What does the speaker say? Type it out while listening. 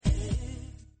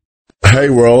Hey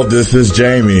world, this is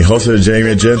Jamie, host of the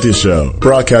Jamie and Genty Show,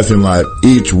 broadcasting live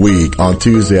each week on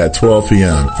Tuesday at 12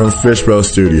 p.m. from Fishbowl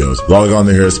Studios. Log on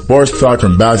to hear sports talk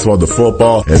from basketball to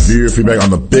football and view your feedback on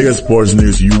the biggest sports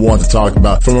news you want to talk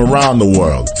about from around the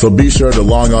world. So be sure to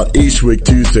log on each week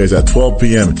Tuesdays at 12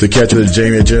 p.m. to catch the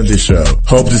Jamie and Genty Show.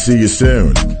 Hope to see you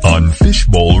soon on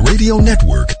Fishbowl Radio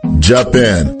Network. Jump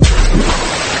in.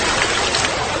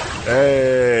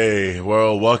 Hey,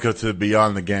 well, welcome to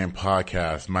Beyond the Game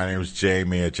podcast. My name is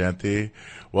Jamie Agenti.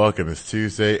 Welcome. It's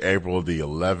Tuesday, April the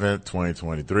 11th,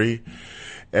 2023.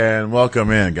 And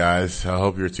welcome in, guys. I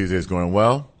hope your Tuesday is going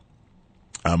well.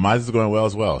 Mine is going well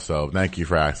as well, so thank you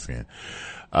for asking.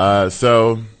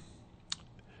 So,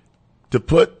 to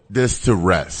put this to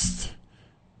rest,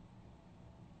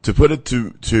 to put it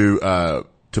to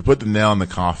put the nail in the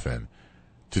coffin,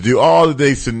 to do all the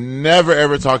things to never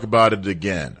ever talk about it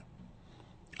again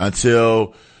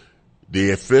until the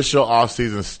official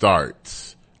offseason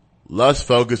starts. Let's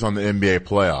focus on the NBA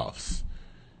playoffs.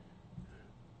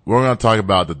 We're going to talk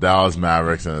about the Dallas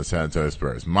Mavericks and the San Antonio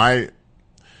Spurs. My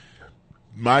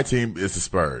team is the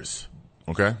Spurs.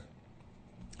 Okay?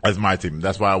 That's my team.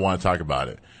 That's why I want to talk about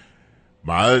it.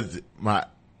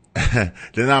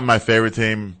 They're not my favorite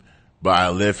team, but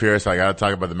I live here, so I got to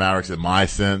talk about the Mavericks in my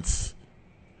sense.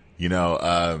 You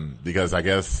know, because I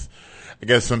guess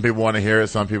some people want to hear it.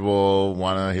 Some people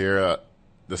want to hear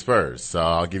the Spurs. So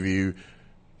I'll give you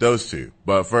those two.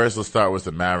 But first, let's start with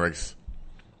the Mavericks.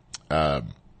 I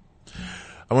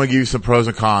want to give you some pros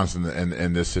and cons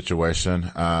in this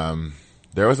situation.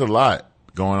 There was a lot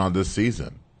going on this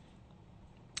season.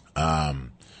 You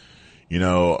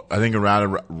know, I think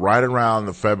right around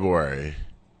the February,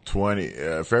 first week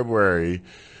of February,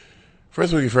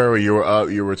 you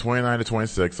were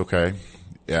 29-26, okay.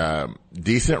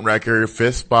 Decent record,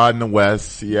 fifth spot in the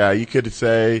West. Yeah, you could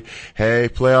say, hey,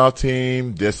 playoff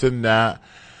team, this and that.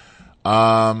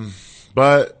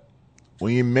 But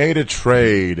when you made a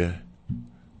trade,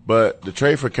 but the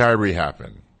trade for Kyrie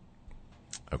happened.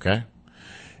 Okay?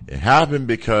 It happened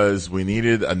because they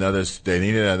needed another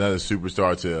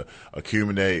superstar to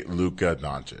accumulate Luka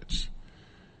Doncic.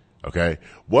 Okay?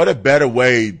 What a better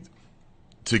way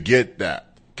to get that.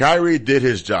 Kyrie did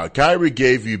his job. Kyrie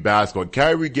gave you basketball.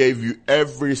 Kyrie gave you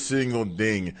every single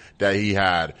thing that he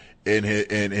had in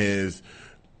his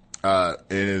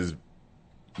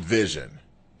vision.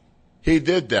 He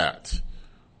did that.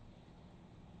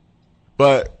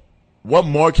 But what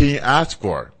more can you ask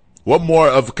for? What more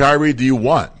of Kyrie do you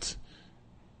want?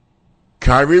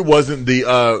 Kyrie wasn't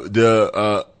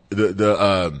the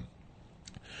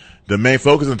main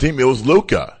focus on the team. It was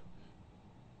Luka.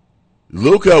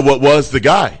 Luka was the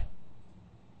guy.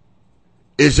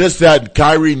 It's just that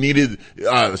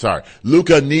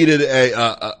Luka needed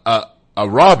a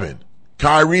Robin.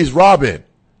 Kyrie's Robin.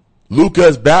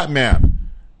 Luka's Batman.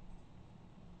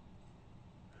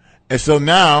 And so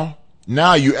now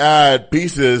you add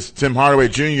pieces, Tim Hardaway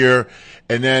Jr.,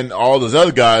 and then all those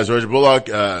other guys, Reggie Bullock,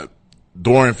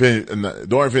 Dorian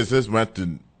Finney-Smith went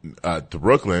to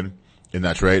Brooklyn in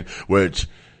that trade, which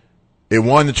it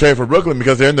won the trade for Brooklyn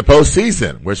because they're in the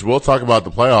postseason, which we'll talk about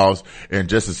the playoffs in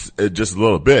just a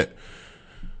little bit.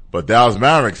 But Dallas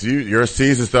Mavericks, your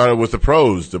season started with the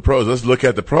pros. Let's look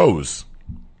at the pros.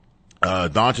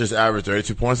 Doncic averaged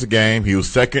 32 points a game. He was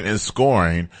second in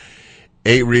scoring,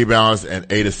 8 rebounds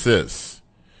and 8 assists.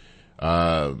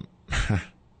 They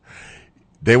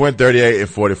went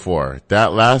 38-44.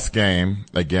 That last game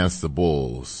against the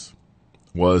Bulls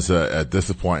was a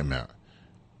disappointment.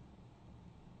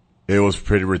 It was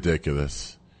pretty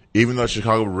ridiculous. Even though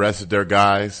Chicago rested their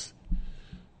guys,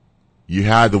 you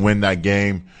had to win that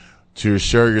game to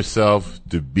assure yourself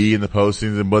to be in the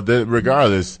postseason. But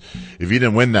regardless, if you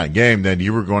didn't win that game, then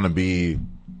you were going to be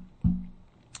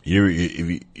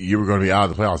you were going to be out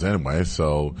of the playoffs anyway.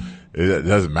 So it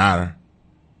doesn't matter,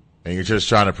 and you're just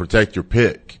trying to protect your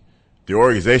pick. The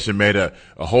organization made a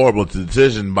horrible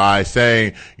decision by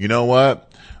saying, you know what?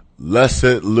 Let's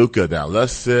sit Luka down.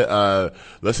 Let's sit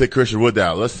Christian Wood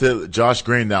down. Let's sit Josh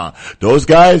Green down. Those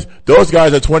guys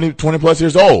are 20 plus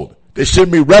years old. They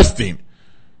shouldn't be resting.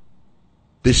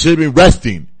 To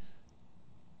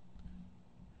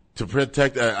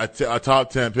protect a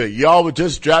top 10 pick. Y'all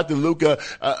just drafted Luka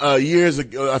a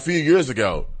few years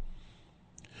ago.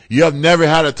 You have never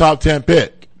had a top 10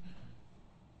 pick.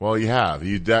 Well, you have.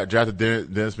 You drafted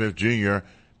Dennis Smith Jr.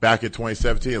 back in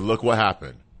 2017, and look what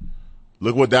happened.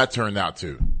 Look what that turned out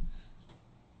to.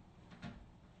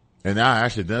 And now,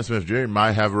 actually, Dennis Smith Jr.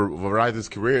 might have revived his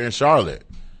career in Charlotte.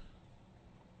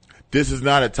 This is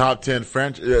not a top 10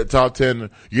 top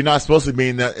 10. You're not supposed to be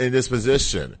in this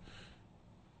position.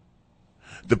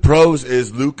 The pros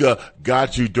is Luka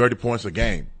got you 30 points a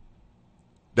game.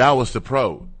 That was the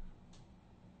pro.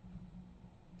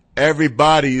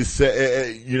 Everybody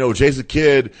said, Jason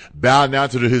Kidd bowed down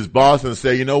to his boss and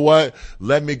said, you know what?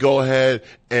 Let me go ahead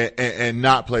and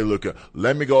not play Luka.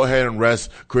 Let me go ahead and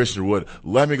rest Christian Wood.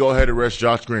 Let me go ahead and rest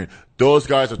Josh Green. Those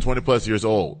guys are 20 plus years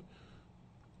old.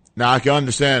 Now I can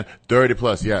understand 30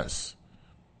 plus, yes.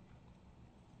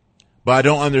 But I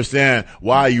don't understand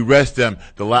why you rest them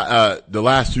the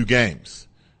last two games.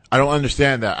 I don't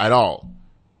understand that at all.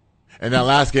 And that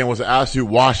last game was an absolute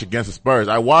wash against the Spurs.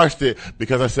 I watched it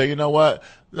because I said, you know what?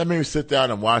 Let me sit down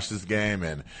and watch this game.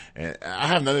 And I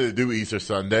have nothing to do Easter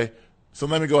Sunday. So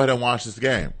let me go ahead and watch this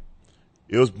game.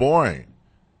 It was boring.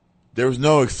 There was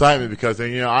no excitement because,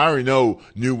 I already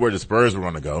knew where the Spurs were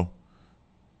going to go.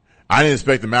 I didn't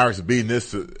expect the Mavericks to be in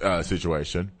this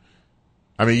situation.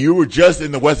 I mean, you were just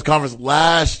in the Western Conference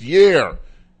last year.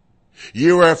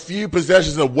 You were a few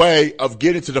possessions away of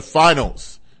getting to the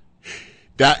finals.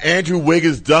 That Andrew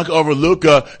Wiggins dunk over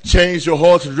Luka changed your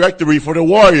whole trajectory for the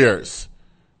Warriors.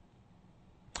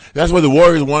 That's why the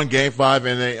Warriors won Game 5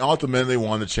 and they ultimately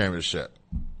won the championship.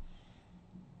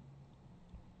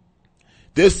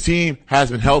 This team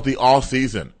has been healthy all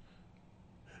season.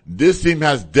 This team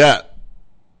has depth.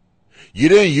 You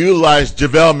didn't utilize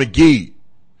JaVale McGee.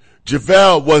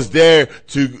 JaVale was there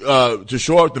to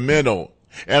shore up the middle.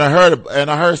 And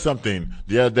I heard something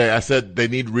the other day. I said they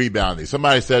need rebounding.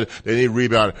 Somebody said they need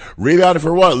rebounding. Rebounding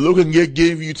for what? Luka can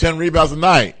give you 10 rebounds a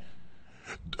night.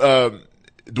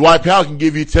 Dwight Powell can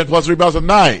give you 10 plus rebounds a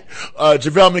night.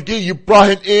 JaVale McGee, you brought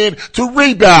him in to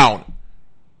rebound.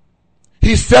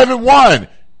 He's 7-1.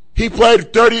 He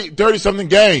played 30 something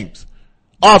games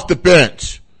off the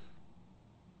bench.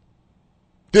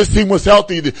 This team was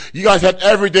healthy. You guys had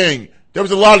everything. There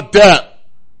was a lot of depth.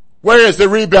 Where is the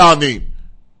rebounding?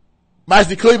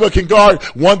 Maxi Kleber can guard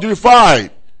 1 through 5.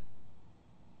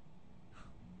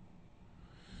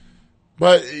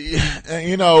 But,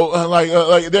 there's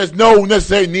no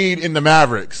necessary need in the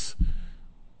Mavericks.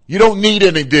 You don't need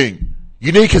anything.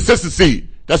 You need consistency.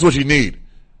 That's what you need.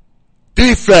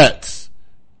 Defense.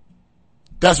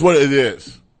 That's what it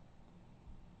is.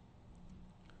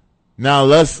 Now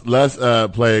let's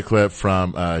play a clip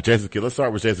from Jason Kidd. Let's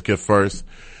start with Jason Kidd first.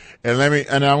 And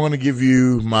I'm going to give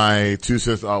you my 2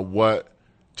 cents on what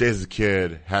Jason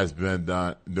Kidd has been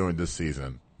doing this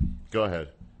season. Go ahead.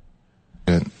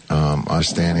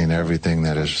 Understanding everything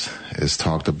that is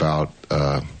talked about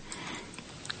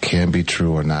can be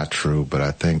true or not true, but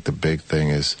I think the big thing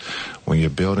is when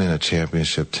you're building a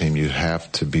championship team, you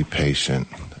have to be patient.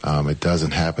 It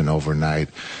doesn't happen overnight.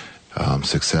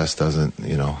 Success doesn't,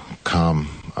 come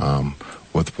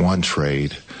with one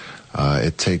trade.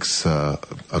 It takes a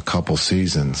couple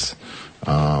seasons.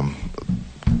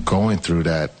 Going through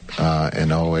that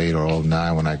in 08 or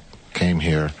 09 when I came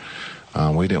here,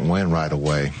 we didn't win right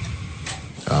away.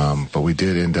 But we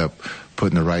did end up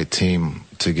putting the right team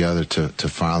together to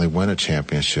finally win a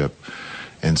championship.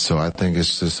 And so I think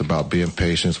it's just about being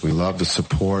patient. We love the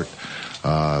support,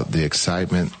 the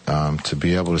excitement, to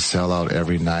be able to sell out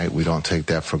every night. We don't take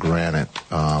that for granted.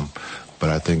 But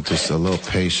I think just a little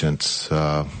patience,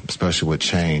 especially with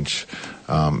change,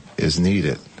 is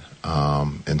needed.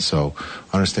 And so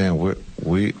understand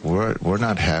we're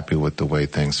not happy with the way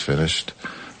things finished.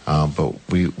 But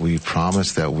we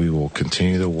promise that we will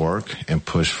continue to work and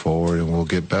push forward and we'll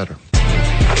get better.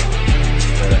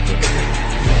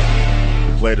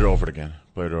 Played it over again.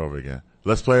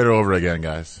 Let's play it over again,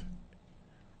 guys.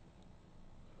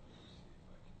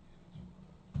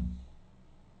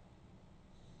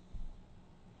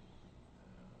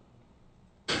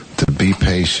 To be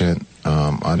patient,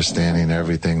 understanding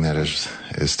everything that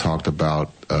is talked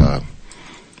about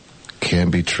can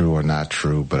be true or not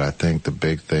true, but I think the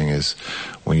big thing is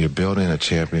when you're building a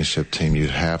championship team, you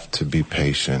have to be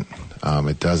patient.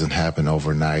 It doesn't happen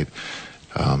overnight.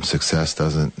 Success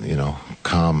doesn't,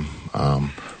 come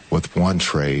with one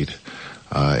trade.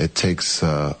 It takes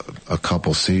a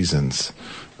couple seasons.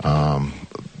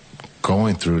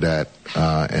 Going through that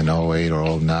in 08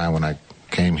 or 09 when I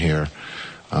came here,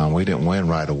 we didn't win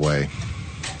right away.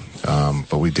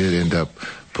 But we did end up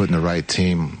putting the right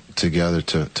team together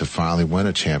to finally win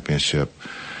a championship.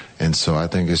 And so I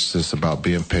think it's just about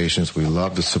being patient. We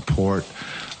love the support,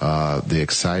 the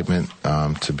excitement,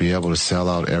 to be able to sell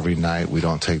out every night. We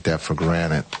don't take that for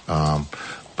granted.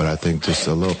 But I think just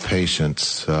a little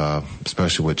patience,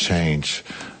 especially with change,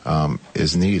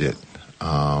 is needed.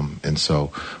 And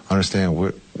so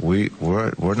understand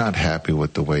we're not happy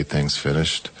with the way things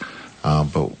finished.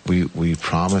 But we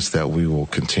promise that we will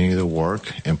continue to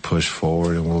work and push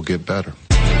forward and we'll get better.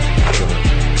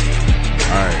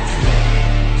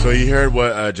 right. So you heard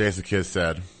what Jason Kidd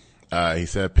said. He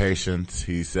said patience.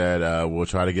 He said we'll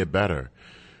try to get better.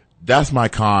 That's my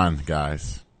con,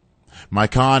 guys. My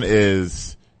con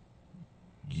is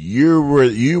you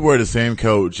were the same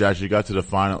coach that you got to the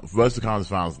Western Conference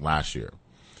Finals last year.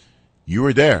 You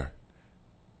were there.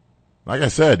 Like I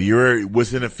said, you were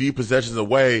within a few possessions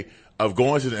away of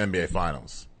going to the NBA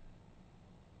Finals.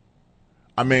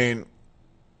 I mean,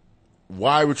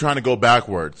 why are we trying to go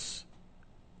backwards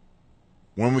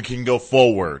when we can go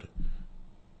forward?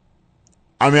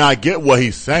 I mean, I get what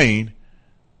he's saying,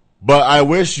 but I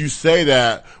wish you say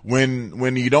that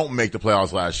when you don't make the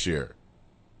playoffs last year.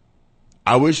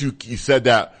 I wish you said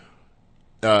that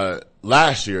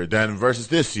last year then versus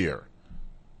this year.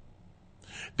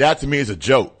 That to me is a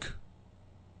joke.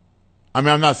 I mean,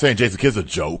 I'm not saying Jason Kidd's a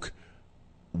joke.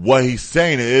 What he's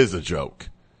saying is a joke.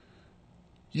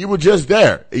 You were just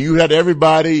there. You had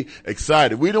everybody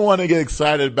excited. We don't want to get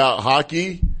excited about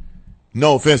hockey.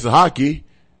 No offense to hockey.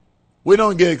 We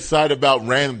don't get excited about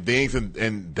random things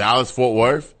in Dallas, Fort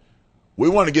Worth. We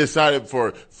want to get excited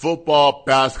for football,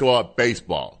 basketball,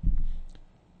 baseball.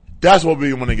 That's what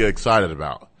we want to get excited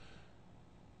about.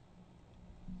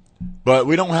 But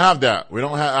we don't have that. We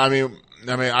don't have, I mean,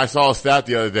 I saw a stat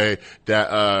the other day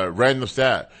that, random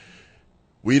stat.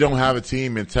 We don't have a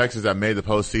team in Texas that made the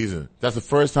postseason. That's the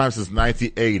first time since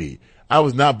 1980. I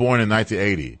was not born in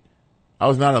 1980. I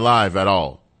was not alive at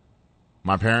all.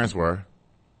 My parents were.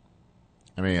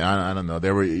 I mean, I don't know.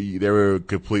 They were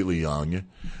completely young,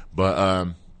 but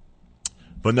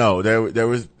no, there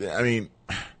was, I mean,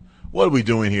 what are we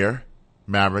doing here?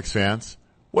 Mavericks fans?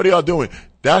 What are y'all doing?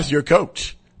 That's your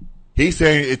coach. He's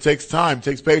saying it takes time, it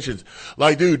takes patience.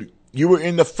 Like, dude, you were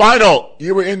in the final.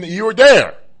 You were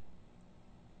there.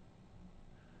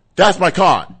 That's my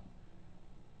con.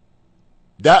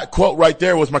 That quote right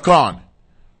there was my con.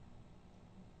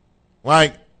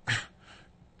 Like,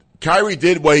 Kyrie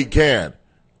did what he can.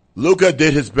 Luka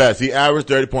did his best. He averaged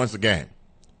 30 points a game.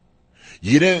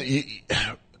 Tim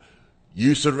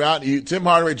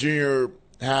Hardaway Jr.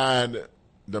 had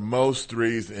the most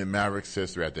threes in Mavericks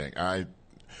history, I think.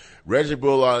 Reggie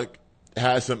Bullock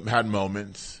had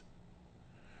moments.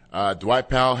 Dwight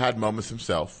Powell had moments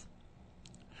himself.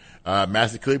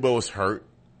 Maxi Kleber was hurt.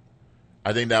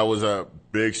 I think that was a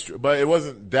big, but it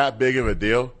wasn't that big of a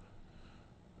deal,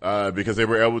 because they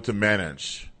were able to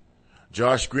manage.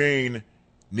 Josh Green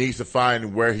needs to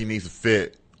find where he needs to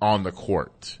fit on the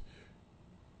court.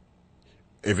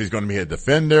 If he's going to be a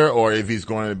defender or if he's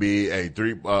going to be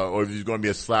or if he's going to be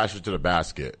a slasher to the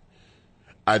basket.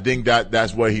 I think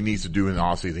that's what he needs to do in the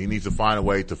offseason. He needs to find a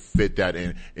way to fit that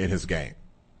in his game.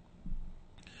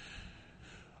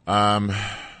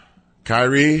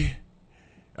 Kyrie,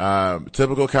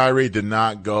 typical Kyrie did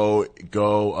not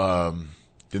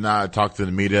did not talk to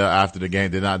the media after the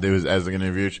game, did not do his exit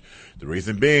interview. The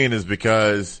reason being is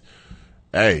because,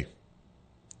 hey,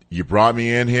 you brought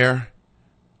me in here.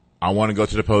 I want to go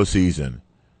to the postseason.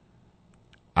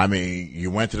 I mean,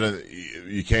 you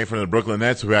came from the Brooklyn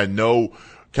Nets who had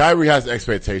Kyrie has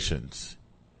expectations.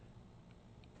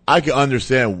 I can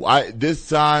understand why this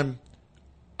time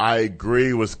I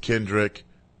agree with Kendrick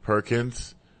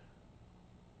Perkins.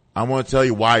 I want to tell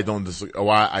you why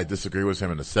I disagree with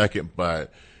him in a second,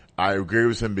 but I agree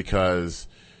with him because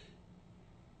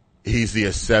he's the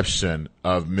exception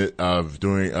of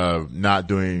not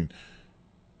doing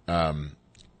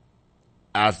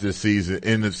after the season,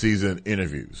 end of season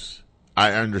interviews.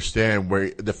 I understand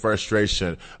the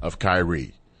frustration of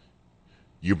Kyrie.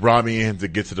 You brought me in to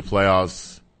get to the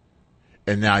playoffs,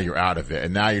 and now you're out of it,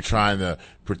 and now you're trying to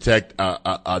protect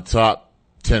a top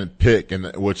 10 pick,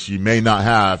 which you may not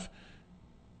have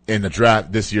in the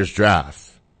draft, this year's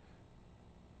draft.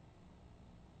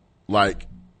 Like,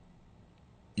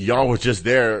 y'all were just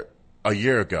there a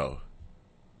year ago.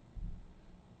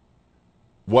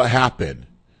 What happened?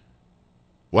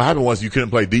 What happened was you couldn't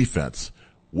play defense.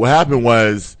 What happened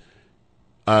was,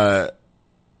 the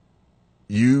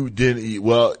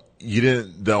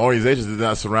organization did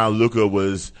not surround Luka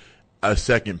was a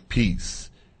second piece.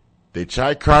 They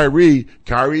tried Kyrie.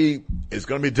 Kyrie, it's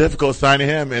going to be difficult signing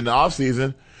him in the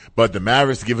offseason, but the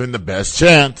Mavericks give him the best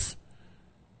chance.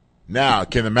 Now,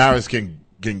 can the Mavericks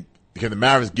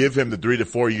give him the 3 to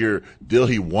 4 year deal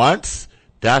he wants?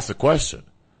 That's the question.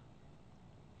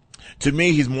 To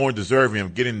me, he's more deserving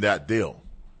of getting that deal.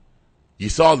 You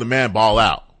saw the man ball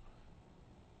out.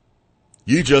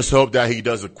 You just hope that he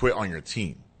doesn't quit on your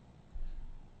team.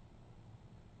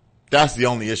 That's the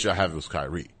only issue I have with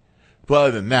Kyrie. But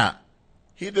other than that,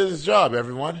 he did his job,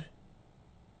 everyone.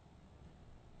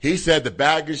 He said the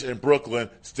baggage in Brooklyn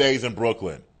stays in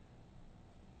Brooklyn.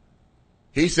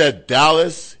 He said,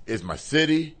 Dallas is my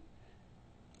city.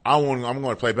 I'm going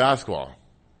to play basketball.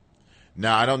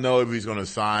 Now, I don't know if he's going to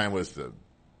sign with the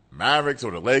Mavericks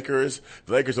or the Lakers.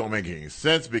 The Lakers don't make any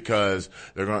sense because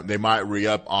they might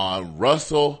re-up on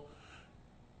Russell.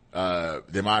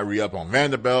 They might re-up on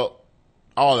Vanderbilt.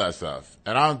 All that stuff.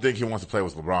 And I don't think he wants to play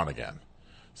with LeBron again.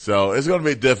 So it's going to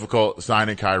be difficult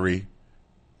signing Kyrie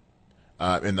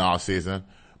in the offseason.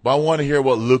 But I want to hear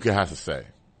what Luka has to say.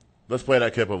 Let's play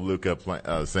that clip of Luka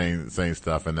saying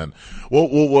stuff, and then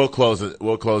we'll close it.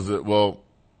 We'll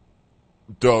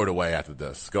throw it away after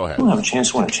this. Go ahead. We don't have a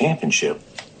chance to win a championship.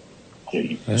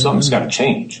 Something's got to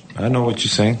change. I know what you're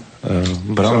saying,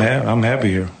 but I'm happy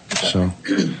here, so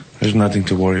there's nothing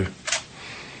to worry. Okay,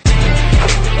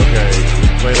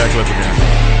 play that clip again.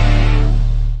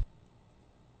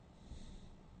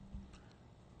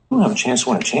 We don't have a chance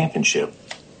to win a championship.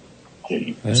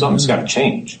 Something's got to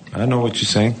change. I know what you're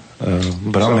saying,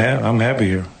 but I'm happy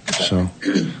here, so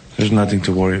there's nothing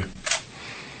to worry. All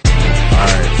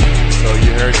right. So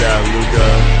you heard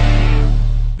that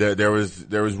Luka.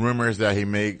 There was rumors that he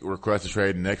may request a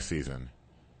trade next season,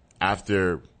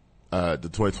 after the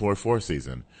 2024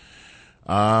 season.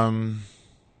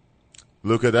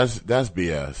 Luka, that's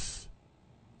BS.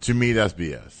 To me, that's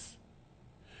BS,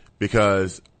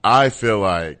 because I feel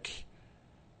like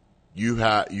you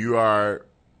are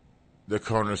the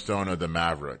cornerstone of the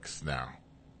Mavericks now.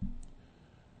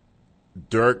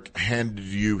 Dirk handed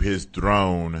you his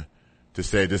throne to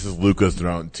say this is Luka's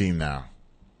team now.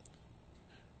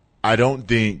 I don't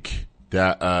think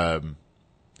that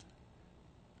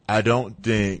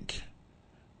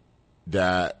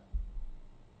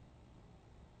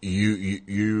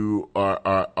you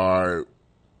are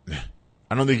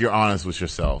I don't think you're honest with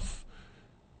yourself.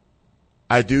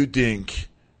 I do think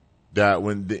that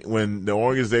when the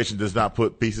organization does not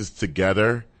put pieces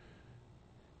together,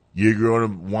 you're going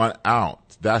to want out.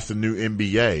 That's the new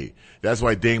NBA. That's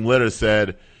why Dame Lillard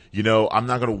said, I'm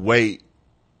not going to wait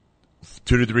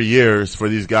 2 to 3 years for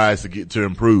these guys to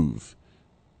improve.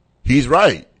 He's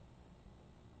right.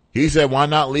 He said, why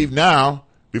not leave now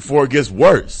before it gets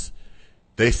worse?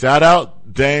 They sat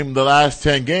out Dame the last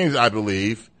 10 games, I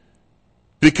believe,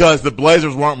 because the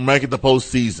Blazers weren't making the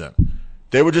postseason.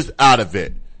 They were just out of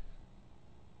it.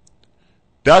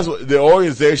 That's what the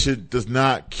organization does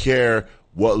not care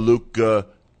what Luka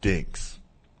thinks.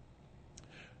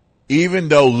 Even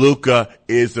though Luka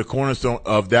is the cornerstone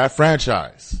of that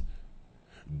franchise,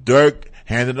 Dirk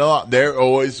handed it off.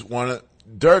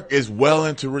 Dirk is well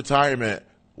into retirement.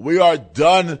 We are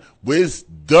done with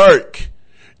Dirk.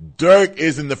 Dirk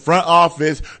is in the front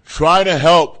office trying to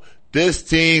help this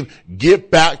team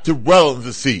get back to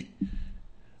relevancy.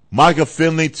 Micah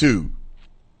Finley too.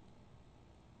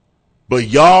 But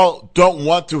y'all don't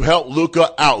want to help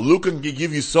Luka out. Luka can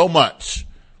give you so much.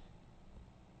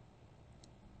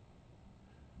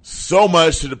 So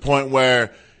much to the point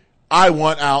where I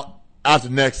want out after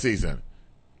next season.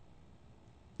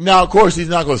 Now, of course, he's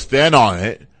not going to stand on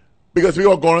it because we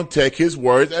are going to take his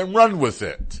words and run with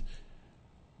it.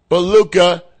 But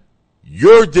Luka,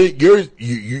 you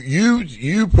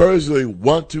personally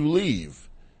want to leave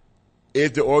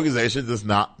if the organization does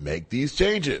not make these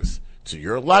changes to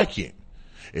your liking.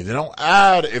 If they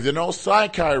don't sign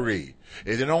Kyrie,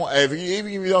 even if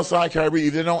you don't sign Kyrie,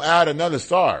 if they don't add another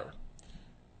star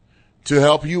to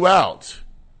help you out.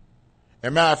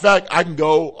 And matter of fact, I can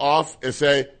go off and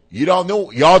say, y'all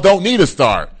don't need a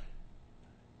star.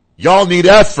 Y'all need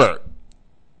effort.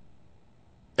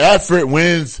 Effort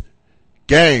wins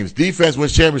games. Defense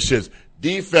wins championships.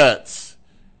 Defense.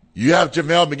 You have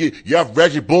JaVale McGee. You have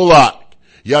Reggie Bullock.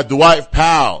 You have Dwight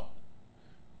Powell.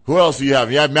 Who else do you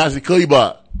have? You have Maxi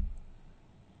Kleber.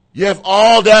 You have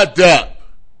all that depth.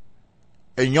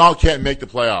 And y'all can't make the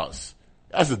playoffs.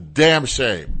 That's a damn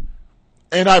shame.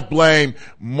 And I blame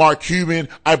Mark Cuban.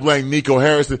 I blame Nico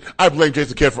Harrison. I blame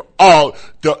Jason Kidd for all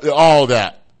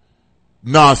that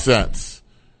nonsense.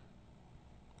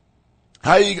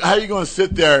 How you going to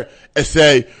sit there and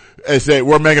say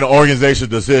we're making an organizational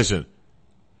decision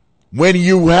when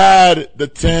you had the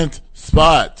 10th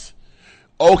spot?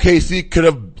 OKC could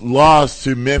have lost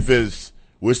to Memphis,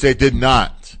 which they did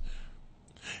not.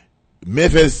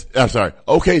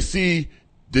 OKC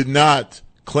did not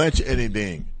clinch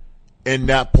anything in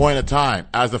that point of time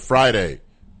as of Friday.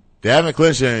 They haven't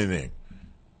clinched anything.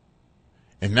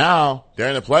 And now they're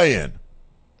in the play-in.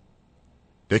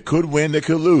 They could win, they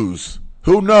could lose.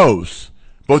 Who knows?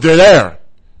 But they're there.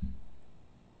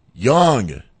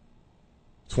 Young.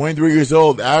 23 years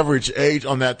old, average age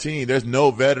on that team. There's no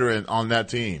veteran on that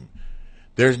team.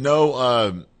 There's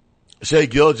no Shai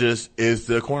Gilgeous is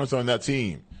the cornerstone of that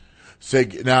team.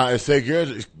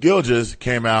 If Gilgeous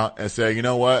came out and said, you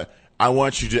know what, I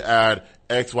want you to add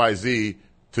XYZ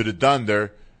to the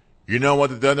Thunder, you know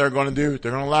what the Thunder are going to do?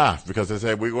 They're going to laugh because they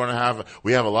say we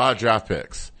have a lot of draft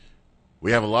picks.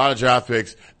 We have a lot of draft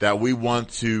picks that we want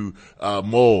to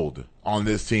mold on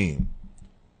this team.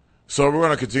 So we're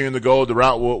going to continue to go the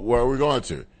route where we're going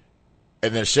to.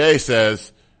 And then Shea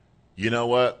says, you know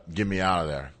what? Get me out of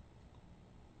there.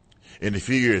 In a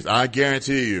few years, I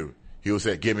guarantee you, he will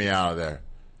say, get me out of there.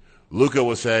 Luka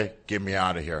will say, get me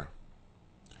out of here.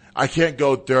 I can't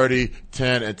go 30,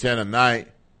 10, and 10 a night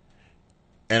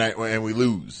and we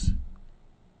lose.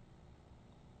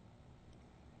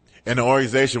 And the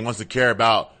organization wants to care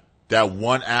about that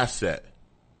one asset.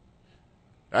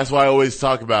 That's why I always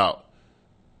talk about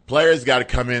players got to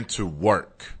come in to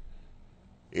work.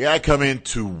 You got to come in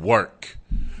to work.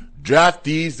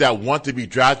 Draftees that want to be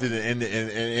drafted in the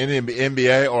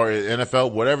NBA or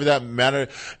NFL, whatever that matter,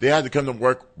 they have to come to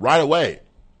work right away.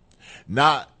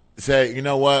 Not say, you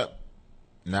know what?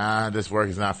 Nah, this work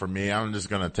is not for me. I'm just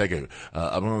going to take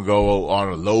I'm going to go on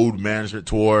a load management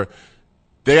tour.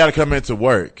 They got to come into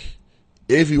work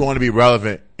if you want to be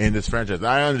relevant in this franchise.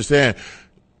 I understand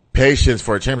patience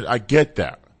for a championship. I get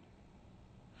that.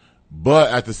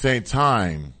 But at the same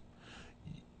time,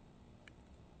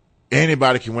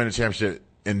 anybody can win a championship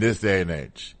in this day and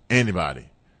age. Anybody.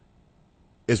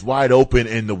 It's wide open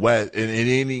in the West,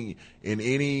 in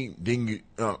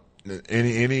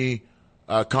any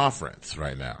conference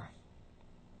right now.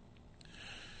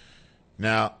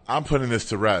 Now, I'm putting this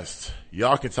to rest.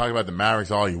 Y'all can talk about the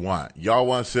Mavericks all you want. Y'all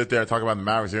want to sit there and talk about the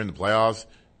Mavericks here in the playoffs?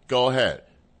 Go ahead.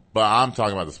 But I'm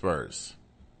talking about the Spurs.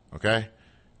 Okay?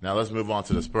 Now let's move on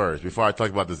to the Spurs. Before I talk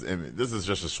about this is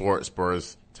just a short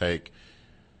Spurs take.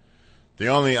 There's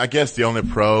only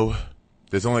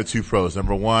two pros.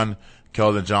 Number one,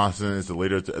 Keldon Johnson is the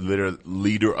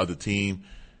leader of the team.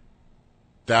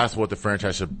 That's what the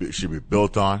franchise should be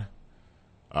built on.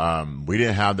 We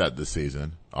didn't have that this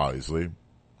season, obviously.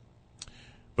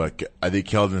 But I think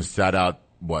Keldon sat out,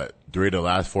 3 of the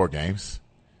last 4 games?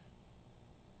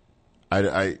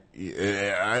 I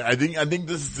think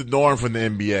this is the norm from the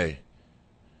NBA.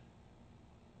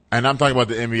 And I'm talking about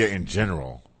the NBA in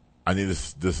general. I think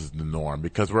this is the norm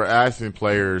because we're asking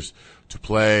players to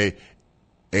play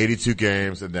 82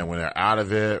 games and then when they're out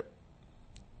of it,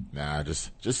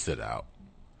 just sit out.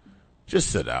 Just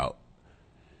sit out.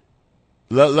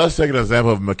 Let's take an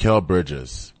example of Mikal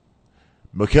Bridges.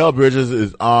 Mikal Bridges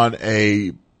is on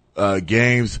a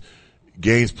games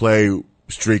play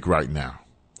streak right now.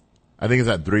 I think it's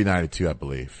at 392, I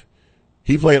believe.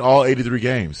 He played all 83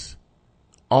 games.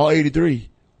 All 83.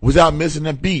 Without missing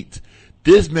a beat.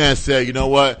 This man said, you know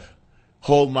what?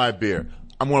 Hold my beer.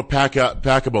 I'm going to pack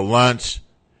up a lunch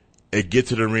and get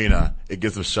to the arena and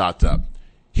get some shots up.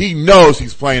 He knows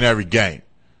he's playing every game.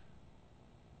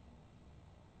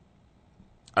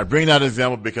 I bring that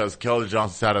example because Keldon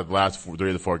Johnson sat at the last 3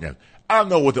 of the 4 games. I don't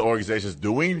know what the organization is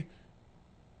doing.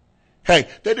 Hey,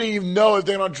 they didn't even know if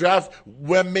they're going to draft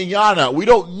Wembanyama. We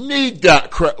don't need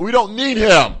that crap. We don't need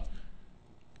him.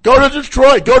 Go to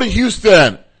Detroit. Go to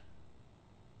Houston.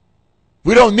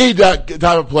 We don't need that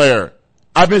type of player.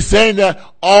 I've been saying that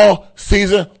all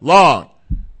season long.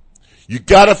 You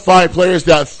got to find players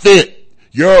that fit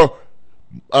your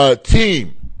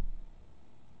team.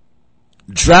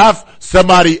 Draft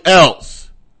somebody else.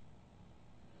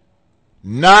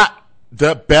 Not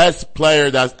the best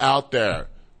player that's out there.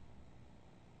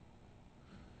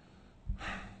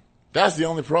 That's the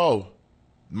only pro.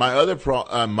 My other pro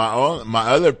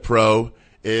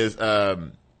is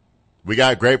we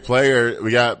got great player. We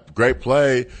got great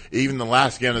play. Even the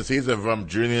last game of the season from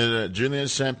Julian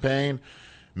Champagne,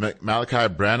 Malachi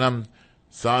Branham,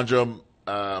 Sandro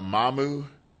Mamu.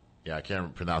 Yeah, I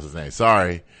can't pronounce his name.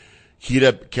 Sorry.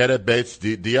 Keta Bates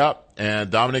Diop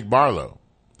and Dominic Barlow.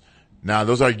 Now,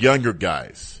 those are younger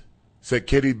guys. So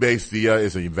Keta Bates Diop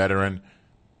is a veteran,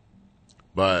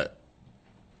 but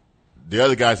the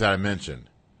other guys that I mentioned,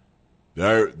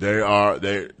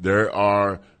 there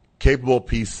are capable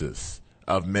pieces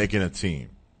of making a team.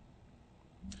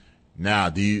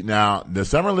 Now, the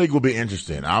summer league will be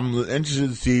interesting. I'm interested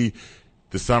to see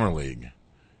the summer league.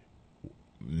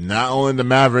 Not only the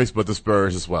Mavericks, but the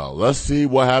Spurs as well. Let's see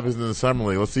what happens in the summer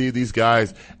league. Let's see if these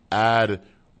guys add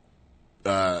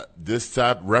this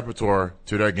type of repertoire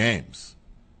to their games.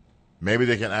 Maybe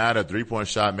they can add a 3-point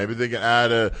shot. Maybe they can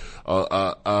add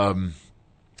a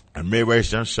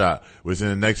mid-range jump shot within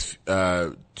the next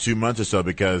 2 months or so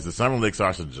because the summer league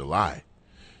starts in July.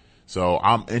 So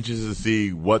I'm interested to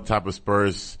see what type of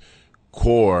Spurs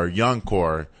young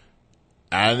core,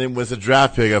 adding with a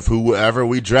draft pick of whoever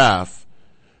we draft,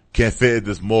 can fit in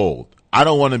this mold. I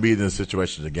don't want to be in this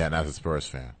situation again as a Spurs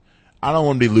fan. I don't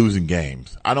want to be losing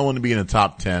games. I don't want to be in the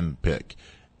top 10 pick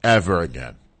ever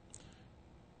again.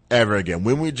 Ever again.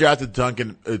 When we drafted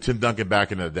Tim Duncan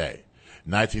back in the day,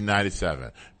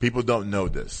 1997, people don't know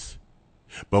this,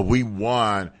 but we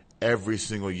won every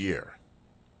single year.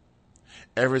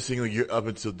 Every single year up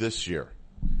until this year.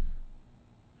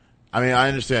 I mean, I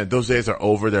understand those days are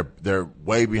over. They're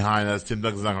way behind us. Tim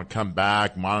Duncan's not going to come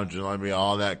back, monitor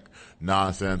all that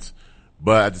nonsense.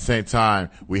 But at the same time,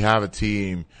 we have a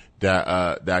team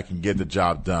that can get the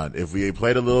job done. If we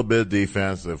played a little bit of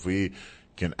defense, if we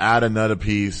can add another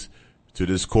piece to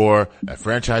this core, a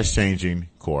franchise-changing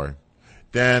core,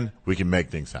 then we can make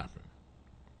things happen.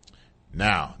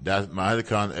 Now, that's my other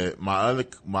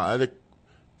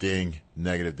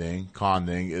negative thing, con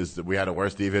thing is that we had the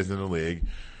worst defense in the league.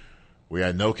 We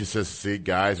had no consistency.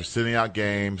 Guys were sitting out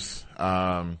games.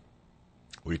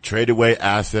 We traded away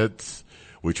assets.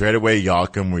 We traded away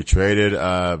Yalcum. We traded,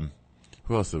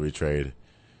 who else did we trade?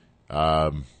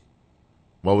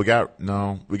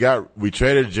 We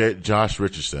traded Josh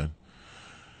Richardson.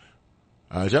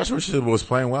 Josh Richardson was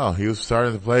playing well. He was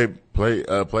starting to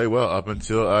play well up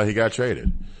until, he got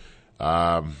traded.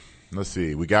 Let's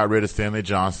see. We got rid of Stanley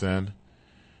Johnson.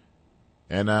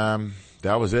 And,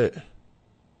 that was it.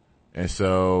 And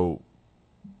so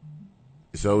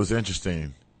it was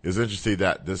interesting. It was interesting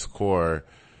that this core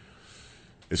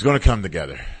is going to come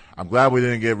together. I'm glad we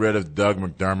didn't get rid of Doug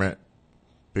McDermott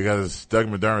because Doug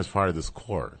McDermott is part of this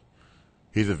core.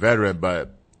 He's a veteran,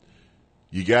 but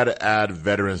you got to add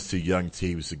veterans to young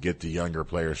teams to get the younger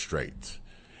players straight.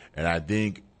 And I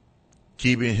think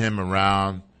keeping him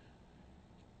around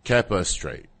kept us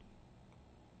straight.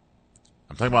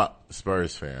 I'm talking about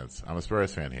Spurs fans. I'm a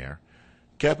Spurs fan here.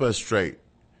 Kept us straight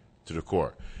to the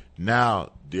core. Now,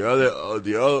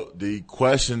 the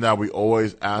question that we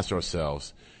always ask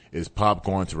ourselves is Pop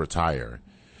going to retire?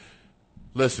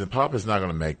 Listen, Pop is not going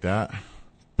to make that.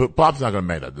 But Pop's not going to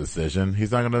make that decision.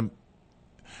 He's not going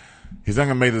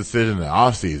to make the decision in the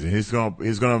off season. He's going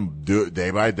to do it day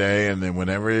by day, and then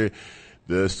whenever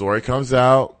the story comes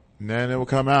out, then it will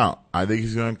come out. I think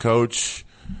he's going to coach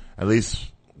at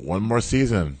least one more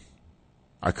season.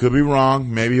 I could be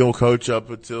wrong. Maybe he'll coach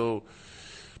up until,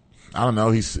 I don't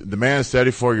know. The man is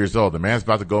 34 years old. The man's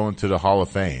about to go into the Hall of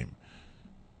Fame.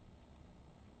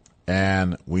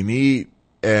 And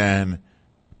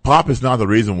Pop is not the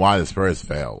reason why the Spurs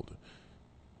failed.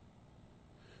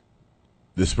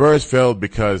 The Spurs failed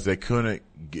because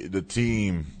the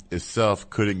team itself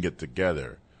couldn't get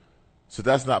together. So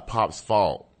that's not Pop's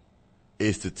fault.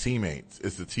 It's the teammates.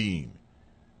 It's the team.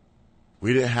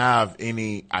 We didn't have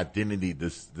any identity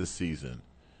this season.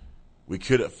 We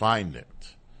couldn't find it.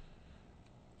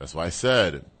 That's why I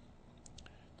said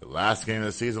the last game of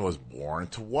the season was boring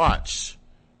to watch.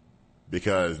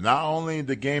 Because not only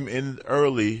the game ended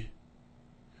early,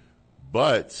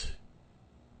 but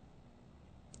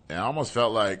it almost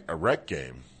felt like a rec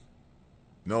game.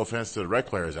 No offense to the rec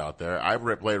players out there. I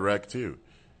played rec too.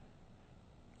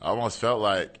 I almost felt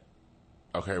like,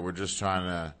 okay, we're just trying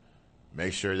to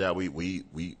make sure that we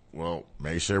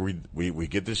make sure we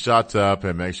get the shots up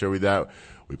and make sure we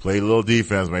play a little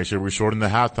defense, make sure we shorten the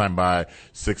halftime by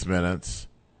 6 minutes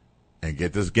and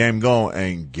get this game going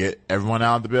and get everyone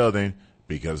out of the building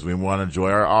because we want to enjoy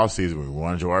our off season. We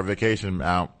want to enjoy our vacation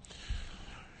out.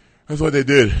 That's what they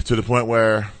did to the point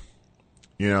where,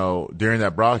 during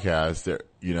that broadcast,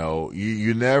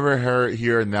 you never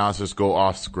hear announcers go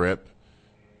off script,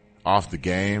 off the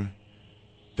game.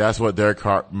 That's what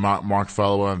Mark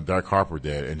Follow and Derek Harper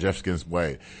did, and Jeff Skins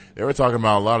Wade. They were talking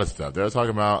about a lot of stuff. They were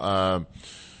talking about,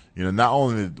 not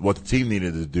only what the team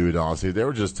needed to do, honestly, they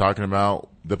were just talking about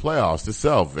the playoffs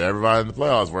itself. Everybody in the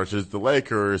playoffs versus the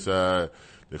Lakers, the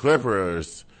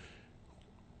Clippers,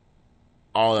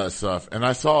 all that stuff. And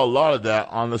I saw a lot of that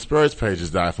on the Spurs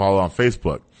pages that I follow on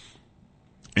Facebook.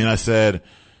 And I said,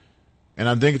 and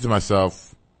I'm thinking to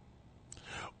myself,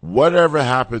 whatever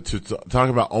happened to talk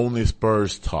about only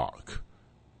Spurs talk?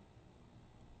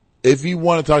 If you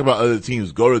want to talk about other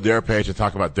teams, go to their page and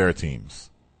talk about their teams.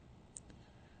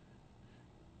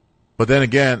 But then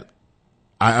again,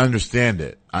 I understand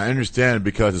it. I understand it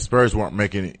because the Spurs weren't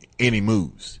making any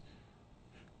moves.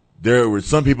 There were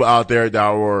some people out there that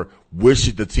were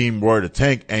wishing the team were to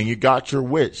tank, and you got your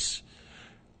wish.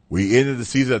 We ended the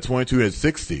season at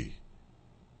 22-60.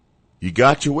 You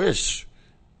got your wish.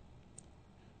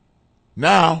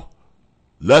 Now,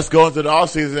 let's go into the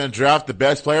offseason and draft the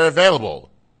best player available.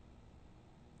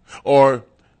 Or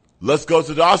let's go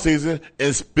to the offseason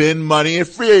and spend money in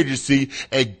free agency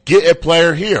and get a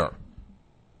player here.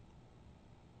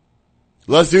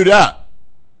 Let's do that.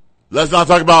 Let's not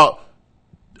talk about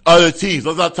other teams.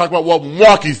 Let's not talk about what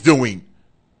Milwaukee's doing.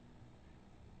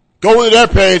 Go to their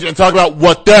page and talk about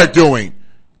what they're doing,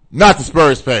 not the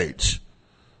Spurs page.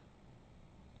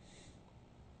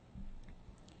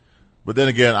 But then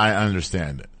again, I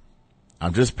understand it.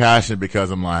 I'm just passionate because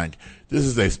I'm like, this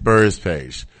is a Spurs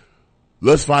page.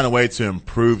 Let's find a way to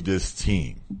improve this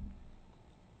team.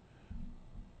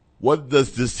 What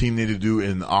does this team need to do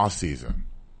in the offseason?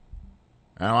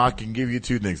 And I can give you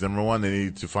two things. Number one, they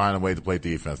need to find a way to play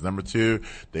defense. Number two,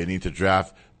 they need to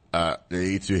draft, they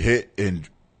need to hit in,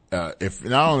 if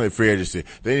not only free agency,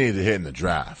 they need to hit in the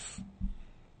draft.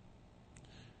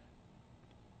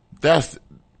 That's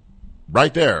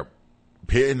right there.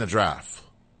 Hit in the draft.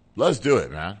 Let's do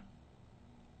it, man.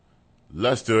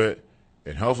 Let's do it.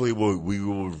 And hopefully we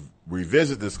will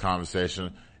revisit this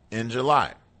conversation in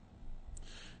July.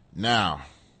 Now,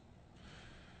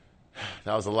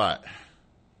 that was a lot.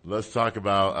 Let's talk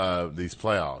about these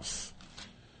playoffs.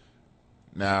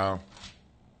 Now,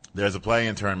 there's a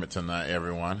play-in tournament tonight,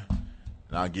 everyone,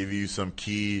 and I'll give you some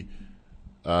key.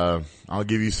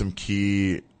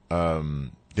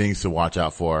 Things to watch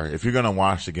out for if you're going to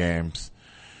watch the games.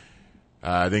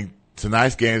 I think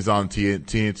tonight's game's on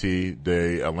TNT,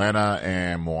 the Atlanta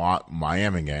and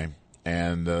Miami game,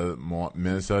 and the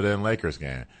Minnesota and Lakers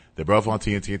game. They're both on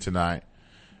TNT tonight.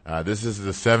 This is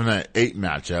the 7-8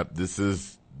 matchup. This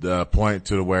is the point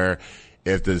to where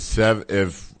if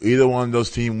either one of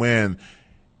those teams win,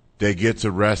 they get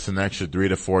to rest an extra 3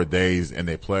 to 4 days, and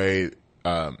they play.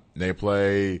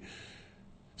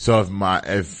 So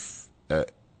if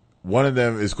one of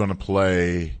them is going to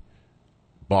play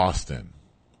Boston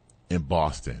in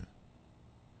Boston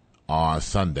on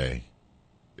Sunday,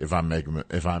 if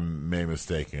I'm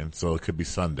mistaken, so it could be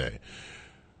Sunday.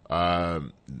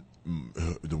 The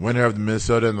winner of the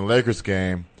Minnesota and the Lakers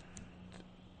game,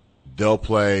 they'll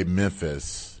play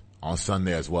Memphis on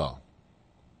Sunday as well.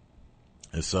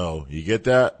 And so you get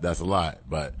that? That's a lot,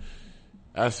 but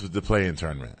that's the play-in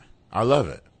tournament. I love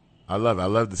it. I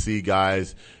love to see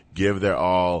guys give their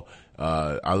all.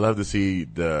 I love to see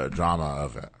the drama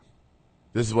of it.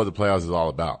 This is what the playoffs is all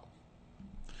about.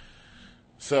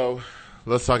 So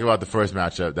let's talk about the first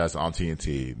matchup that's on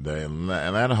TNT. The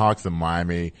Atlanta Hawks and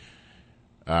Miami.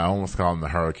 I almost call them the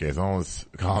Hurricanes. I almost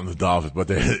call them the Dolphins, but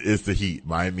it's the Heat,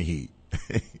 Miami Heat.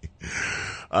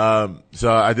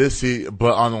 So I did see,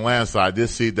 but on the land side, I did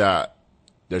see that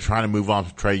they're trying to move on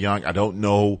from Trae Young. I don't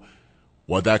know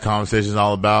what that conversation is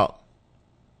all about,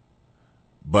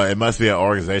 but it must be an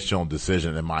organizational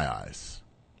decision in my eyes.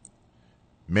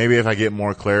 Maybe if I get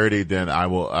more clarity, then I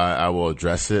will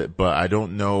address it, but I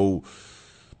don't know.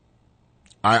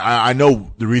 I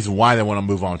know the reason why they want to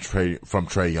move on from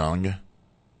Trae Young,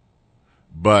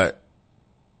 but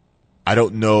I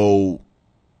don't know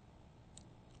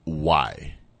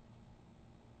why.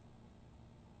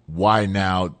 Why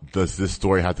now does this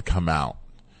story have to come out?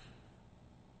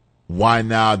 Why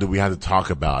now do we have to talk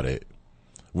about it?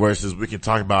 Versus we can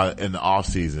talk about it in the off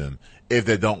season if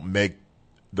they don't make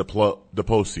the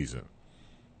postseason.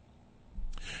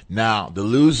 Now the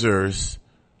losers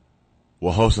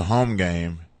will host a home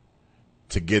game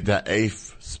to get that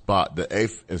eighth spot, the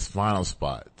eighth and final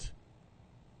spot.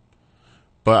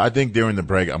 But I think during the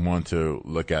break, I'm going to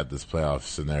look at this playoff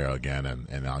scenario again,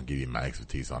 and I'll give you my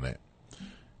expertise on it.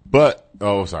 But the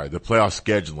playoff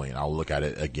scheduling, I'll look at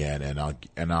it again, and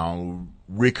I'll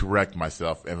recorrect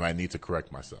myself if I need to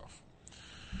correct myself.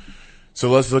 So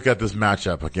let's look at this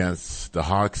matchup against the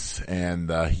Hawks and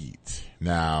the Heat.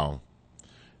 Now,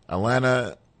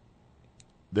 Atlanta,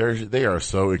 they are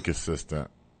so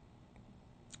inconsistent.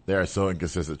 They are so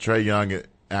inconsistent. Trae Young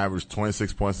averaged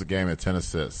 26 points a game and 10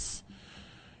 assists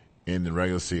in the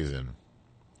regular season.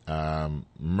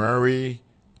 Murray,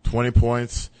 20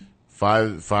 points,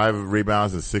 five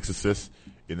rebounds and 6 assists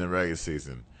in the regular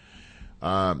season.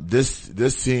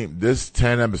 This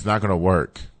tandem is not going to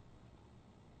work.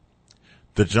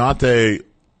 DeJounte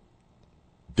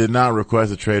did not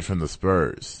request a trade from the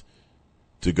Spurs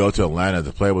to go to Atlanta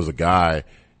to play with a guy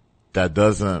that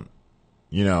doesn't,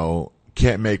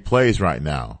 can't make plays right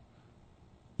now.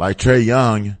 Like Trae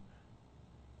Young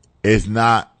is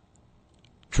not,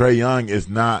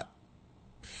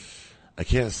 I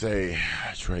can't say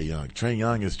Trae Young. Trae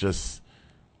Young is just,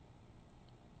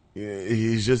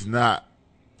 he's not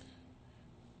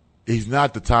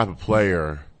the type of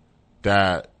player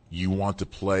that you want to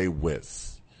play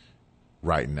with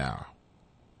right now.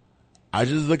 I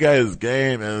just look at his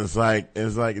game and it's like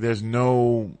there's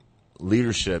no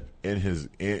leadership in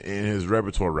his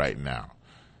repertoire right now.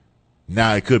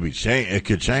 Now it could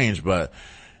change, but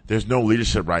there's no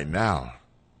leadership right now.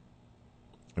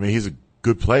 I mean, he's a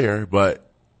good player, but,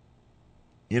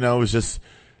 you know, it's just,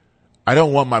 I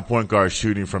don't want my point guard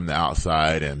shooting from the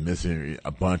outside and missing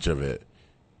a bunch of it.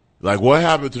 Like, what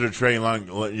happened to the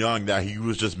Trae Young that he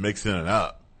was just mixing it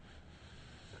up?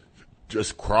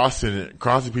 Just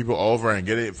crossing people over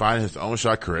and finding his own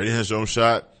shot, creating his own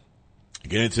shot,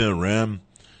 getting to the rim.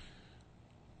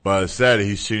 But instead,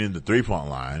 he's shooting the 3-point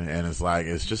line, and it's like,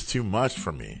 it's just too much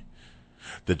for me.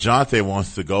 DeJounte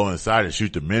wants to go inside and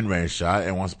shoot the mid-range shot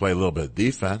and wants to play a little bit of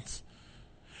defense.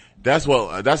 That's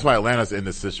why Atlanta's in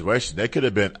this situation. They could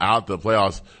have been out the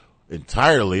playoffs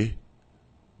entirely,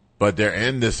 but they're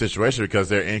in this situation because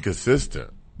they're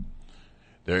inconsistent.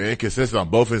 They're inconsistent on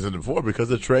both ends of the floor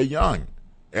because of Trae Young.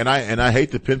 And I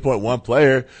hate to pinpoint one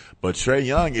player, but Trae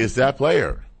Young is that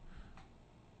player.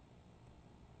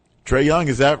 Trae Young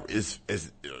is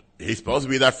he's supposed to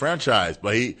be that franchise,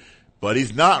 but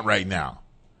he's not right now.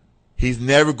 He's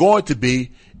never going to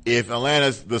be if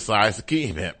Atlanta decides to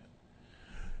keep him.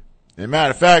 As a matter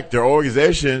of fact, their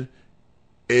organization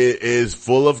is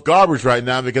full of garbage right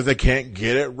now because they can't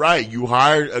get it right. You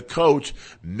hired a coach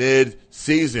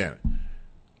mid-season.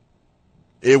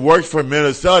 It worked for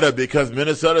Minnesota because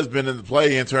Minnesota's been in the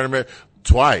play-in tournament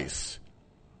twice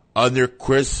under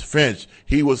Chris Finch.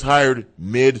 He was hired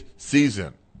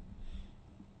mid-season.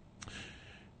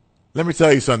 Let me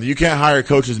tell you something. You can't hire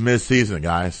coaches mid-season,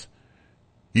 guys.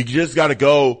 You just got to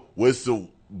go with the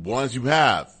ones you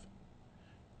have.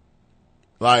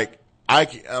 If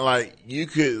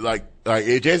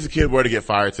Jason Kidd were to get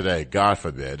fired today, God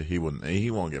forbid, he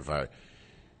won't get fired.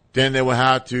 Then they would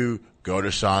have to go to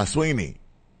Sean Sweeney.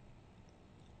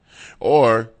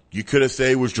 Or you could have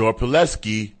said it was Joe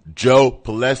Pileski,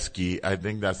 I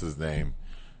think that's his name.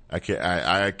 I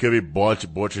could be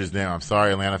butcher his name. I'm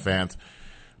sorry, Atlanta fans.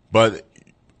 But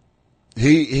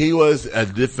he was a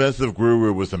defensive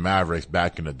guru with the Mavericks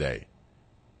back in the day.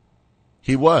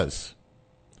 He was.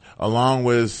 Along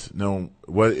with, I think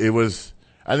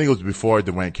it was before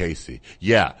Dwayne Casey.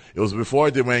 Yeah, it was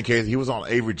before Dwayne Casey. He was on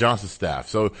Avery Johnson's staff.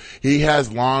 So he has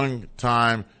he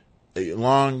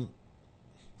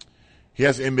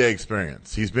has NBA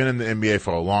experience. He's been in the NBA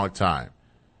for a long time.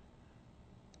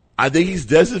 I think he's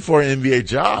destined for an NBA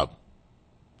job.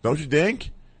 Don't you think?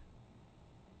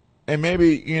 And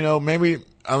maybe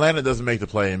Atlanta doesn't make the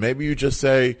play, and maybe you just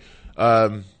say,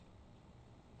 hey,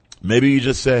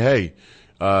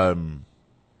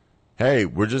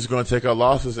 we're just going to take our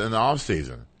losses in the off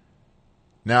season.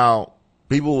 Now,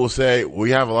 people will say, we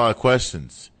have a lot of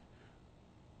questions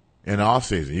in the off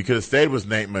season. You could have stayed with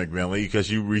Nate McMillan because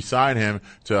you re-signed him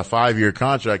to a 5-year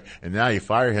contract, and now you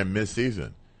fire him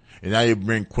mid-season. And now you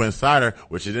bring Quinn Snyder,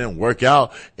 which it didn't work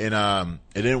out in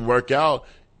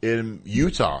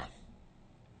Utah.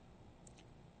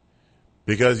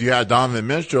 Because you had Donovan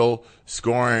Mitchell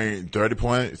scoring 30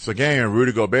 points a game and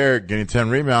Rudy Gobert getting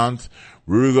 10 rebounds.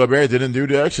 Rudy Gobert didn't do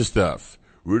the extra stuff.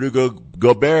 Rudy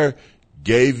Gobert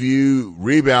gave you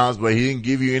rebounds, but he didn't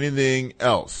give you anything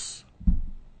else.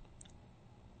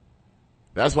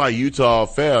 That's why Utah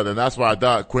failed, and that's why I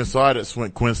thought Quinn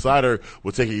Snyder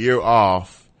would take a year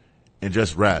off and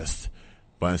just rest.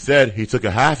 But instead, he took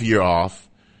a half year off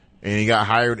and he got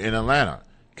hired in Atlanta.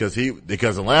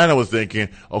 Because Atlanta was thinking,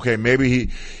 okay, maybe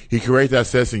he can create that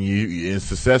success in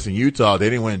Utah. They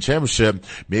didn't win a championship.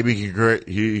 Maybe he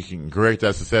can create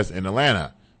that success in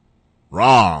Atlanta.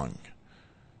 Wrong.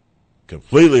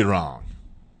 Completely wrong.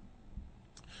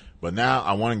 But now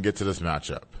I want to get to this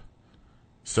matchup.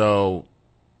 So,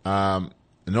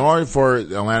 in order for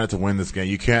Atlanta to win this game,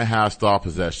 you can't have stall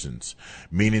possessions,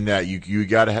 meaning that you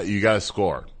gotta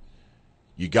score.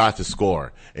 You got to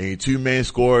score. And your two main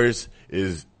scorers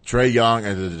is Trae Young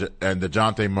and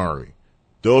DeJounte Murray.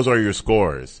 Those are your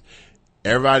scorers.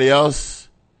 Everybody else,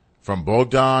 from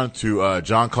Bogdan to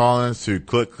John Collins to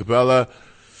Clint Capella,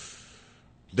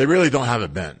 they really don't have a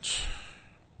bench.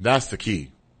 That's the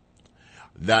key.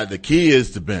 The key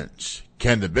is the bench.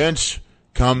 Can the bench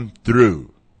come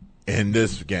through in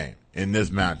this game, in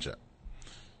this matchup?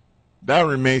 That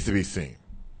remains to be seen.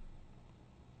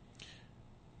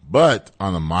 But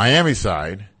on the Miami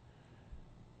side,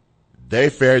 they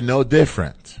fared no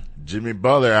different. Jimmy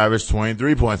Butler averaged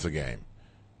 23 points a game.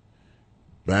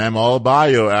 Bam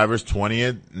Adebayo averaged 20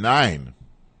 and 9.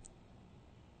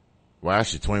 Well,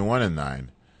 actually 21 and 9.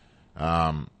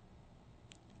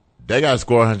 They got to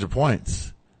score 100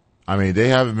 points. I mean, they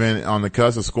haven't been on the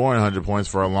cusp of scoring 100 points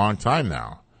for a long time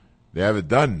now. They haven't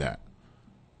done that.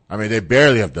 I mean, they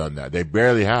barely have done that. They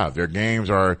barely have. Their games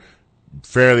are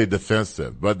fairly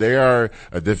defensive, but they are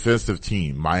a defensive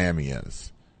team. Miami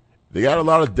is. They got a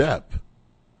lot of depth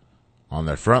on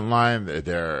their front line.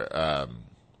 Their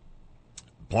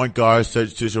point guard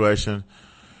situation.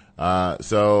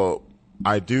 So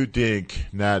I do think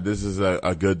that this is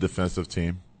a good defensive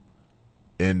team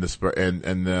in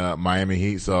the Miami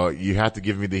Heat. So you have to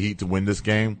give me the Heat to win this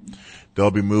game.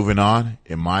 They'll be moving on,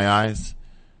 in my eyes,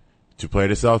 to play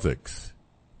the Celtics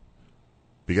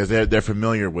because they're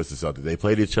familiar with the Celtics. They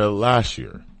played each other last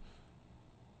year,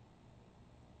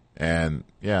 and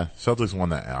yeah, Celtics won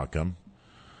that outcome.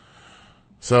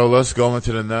 So let's go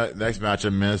into the next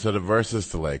matchup: Minnesota versus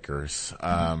the Lakers.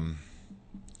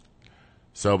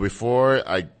 So before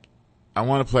I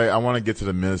want to get to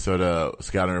the Minnesota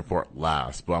scouting report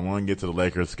last, but I want to get to the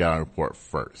Lakers scouting report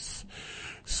first.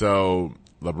 So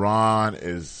LeBron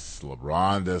this,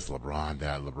 LeBron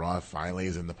that. LeBron finally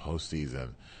is in the postseason.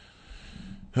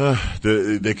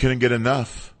 They couldn't get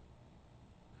enough.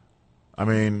 I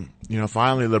mean,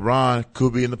 finally LeBron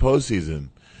could be in the postseason.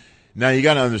 Now you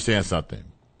got to understand something.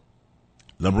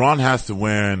 LeBron has to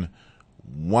win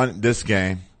this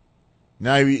game.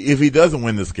 Now, if he doesn't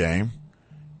win this game,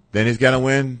 then he's got to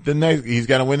win the next. He's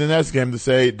got to win the next game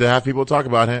to have people talk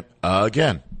about him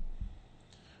again,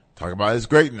 talk about his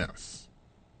greatness.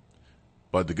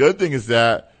 But the good thing is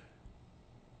that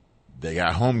they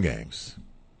got home games.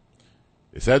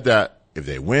 They said that if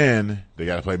they win, they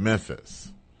got to play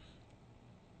Memphis.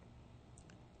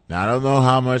 Now I don't know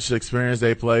how much experience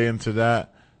they play into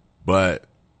that, but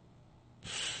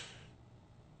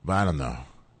I don't know.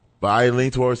 But I lean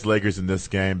towards the Lakers in this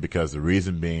game because the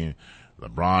reason being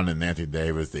LeBron and Anthony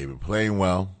Davis, they've been playing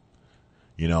well.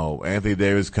 Anthony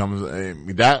Davis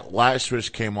that light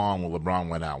switch came on when LeBron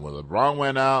went out. When LeBron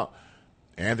went out,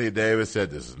 Anthony Davis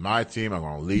said, "This is my team. I'm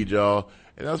going to lead y'all."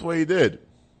 And that's what he did.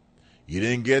 You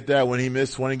didn't get that when he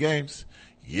missed 20 games.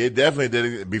 He definitely did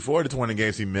it before the 20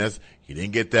 games he missed. He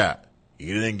didn't get that. He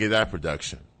didn't get that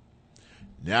production.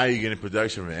 Now you're getting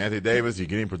production from Anthony Davis. You're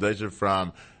getting production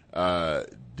from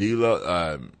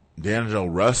D'Angelo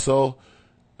Russell,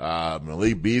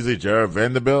 Malik Beasley, Jared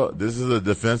Vanderbilt. This is a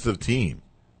defensive team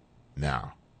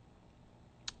now.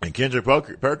 And Kendrick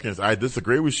Perkins, I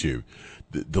disagree with you.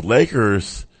 The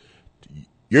Lakers,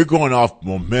 you're going off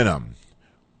momentum.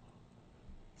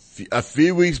 A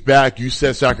few weeks back, you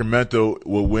said Sacramento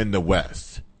will win the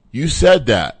West. You said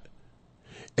that.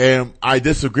 And I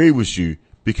disagree with you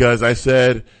because I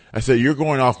said you're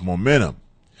going off momentum.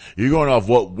 You're going off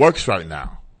what works right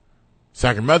now.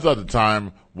 Sacramento at the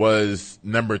time was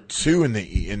number 2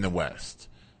 in the West.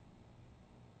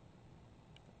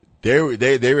 They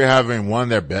were having one of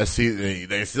their best seasons.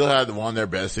 They still had one of their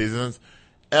best seasons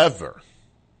ever.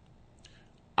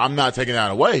 I'm not taking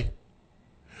that away.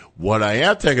 What I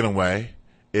am taking away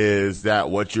is that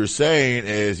what you're saying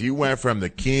is you went from the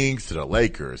Kings to the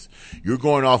Lakers. You're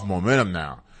going off momentum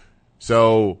now.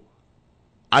 So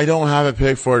I don't have a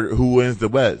pick for who wins the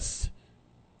West.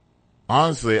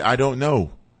 Honestly, I don't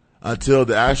know until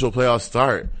the actual playoffs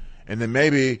start. And then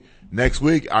maybe next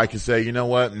week I can say, you know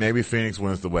what, maybe Phoenix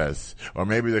wins the West. Or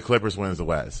maybe the Clippers wins the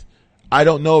West. I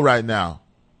don't know right now.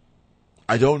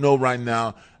 I don't know right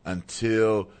now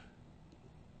until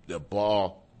the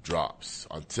ball drops.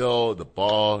 Until the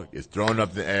ball is thrown up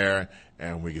in the air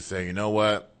and we can say, you know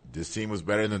what, this team was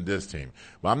better than this team.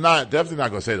 But I'm definitely not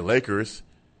going to say the Lakers.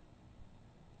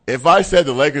 If I said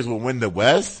the Lakers will win the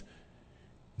West,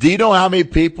 do you know how many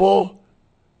people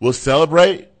will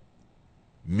celebrate?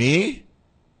 Me?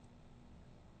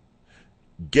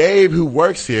 Gabe, who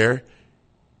works here,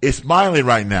 is smiling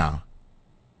right now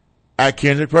at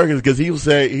Kendrick Perkins because he will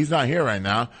say, he's not here right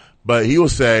now, but he will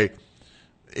say,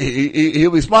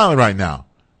 he'll be smiling right now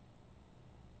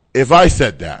if I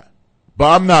said that.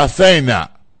 But I'm not saying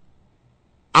that.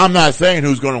 I'm not saying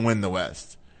who's going to win the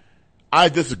West. I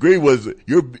disagree with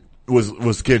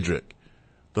Kendrick.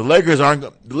 The Lakers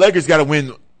got to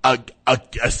win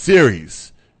a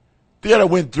series. They got to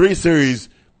win 3 series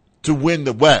to win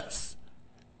the West.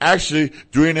 Actually,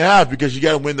 3.5 because you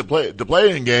got to win the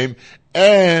play-in game,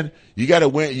 and you got to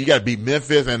win. You got to beat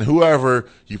Memphis and whoever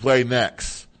you play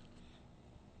next.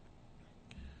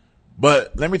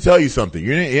 But let me tell you something.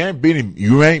 You ain't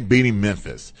beating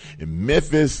Memphis. And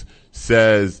Memphis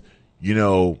says,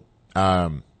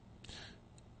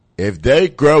 if they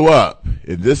grow up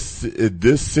in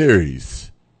this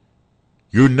series,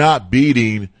 you're not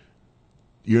beating them.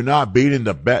 You're not beating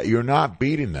the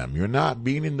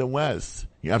West.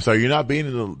 I'm sorry, you're not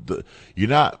beating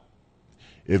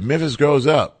if Memphis grows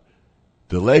up,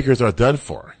 the Lakers are done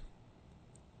for.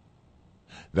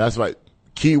 That's why,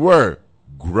 key word,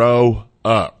 grow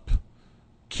up.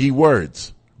 Key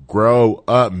words, grow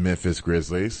up, Memphis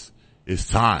Grizzlies. It's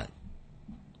time.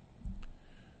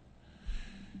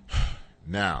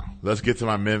 Now, let's get to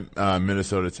my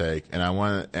Minnesota take.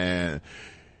 And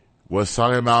was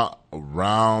talking about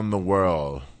around the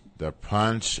world. The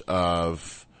punch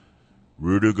of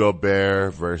Rudy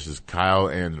Gobert versus Kyle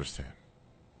Anderson.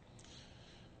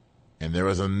 And there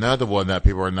was another one that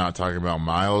people are not talking about.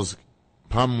 Miles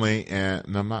Plumlee and,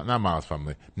 no, not Miles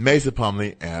Plumlee. Mason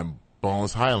Plumlee and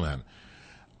Bones Highland.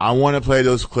 I want to play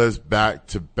those clips back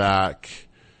to back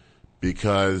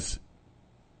because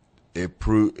this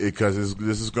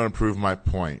is going to prove my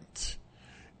point.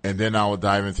 And then I will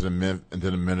dive into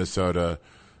the Minnesota,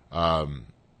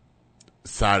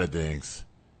 side of things.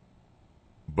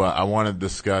 But I want to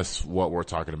discuss what we're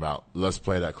talking about. Let's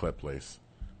play that clip, please.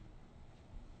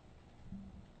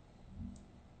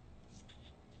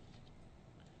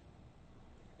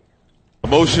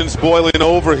 Emotions boiling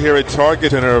over here at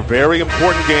Target in a very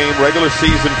important game, regular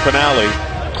season finale.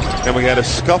 And we had a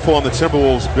scuffle on the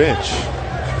Timberwolves bench.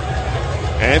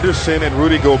 Anderson and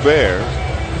Rudy Gobert.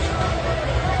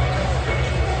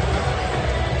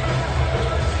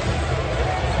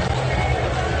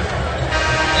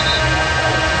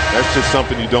 That's just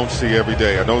something you don't see every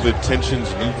day. I know the tensions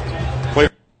you play.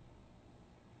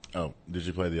 Oh, did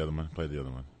you play the other one? Play the other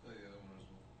one.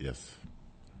 Yes.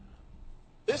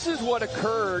 This is what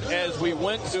occurred as we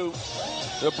went to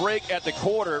the break at the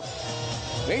quarter.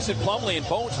 Mason Plumlee and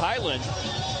Bones Highland.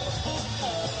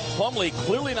 Plumlee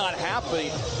clearly not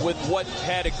happy with what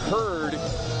had occurred.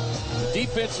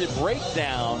 Defensive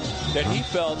breakdown that he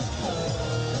felt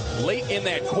late in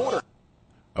that quarter.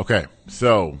 Okay,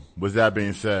 so with that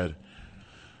being said,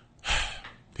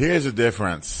 here's the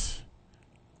difference.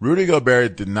 Rudy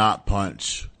Gobert did not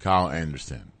punch Kyle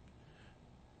Anderson,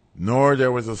 nor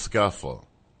there was a scuffle.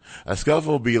 A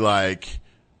scuffle would be like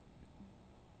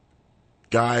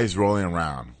guys rolling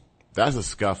around. That's a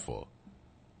scuffle.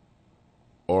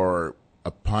 Or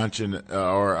a punch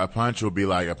would be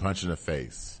like a punch in the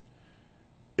face.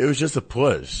 It was just a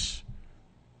push.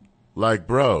 Like,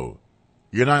 bro,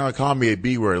 you're not going to call me a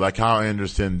B word like Kyle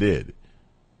Anderson did.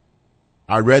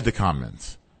 I read the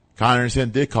comments. Kyle Anderson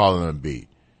did call him a B.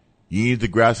 You need to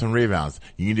grab some rebounds.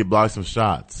 You need to block some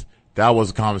shots. That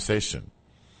was a conversation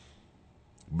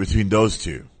between those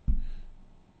two.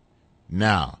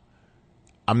 Now,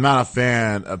 I'm not a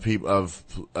fan of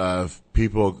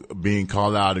people being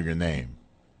called out of your name.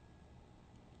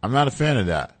 I'm not a fan of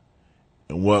that.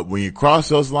 And when you cross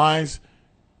those lines,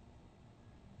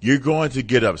 you're going to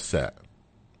get upset.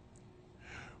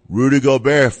 Rudy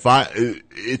Gobert,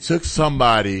 it took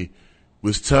somebody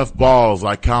with tough balls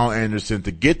like Kyle Anderson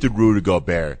to get to Rudy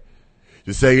Gobert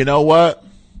to say, you know what?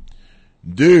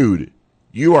 Dude,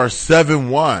 you are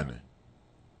 7-1.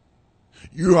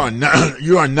 You are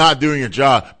not doing your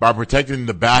job by protecting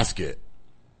the basket.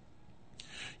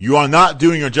 You are not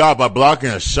doing your job by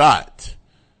blocking a shot.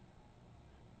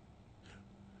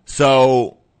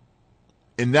 So,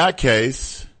 in that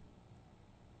case,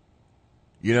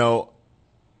 you know,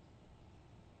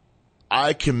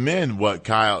 I commend what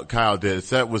Kyle did. It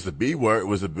said it was the B word. It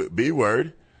was a B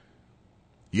word.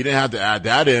 You didn't have to add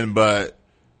that in, but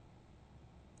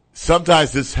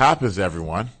sometimes this happens,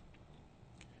 everyone.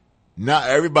 Not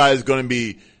everybody's going to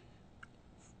be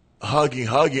hugging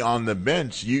on the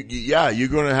bench. You're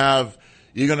going to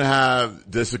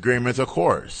have disagreements, of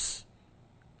course.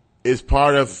 It's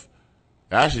part of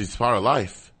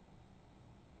life.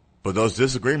 But those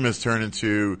disagreements turn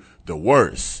into the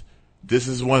worst.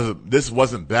 This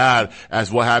wasn't bad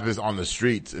as what happens on the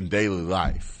streets in daily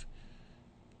life.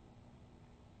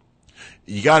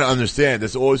 You got to understand,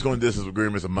 there's always going to be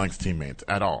disagreements amongst teammates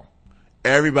at all.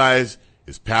 Everybody's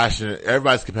is passionate.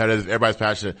 Everybody's competitive. Everybody's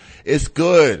passionate. It's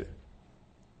good.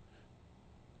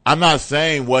 I'm not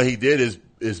saying what he did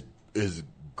is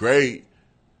great,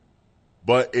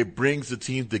 but it brings the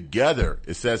team together.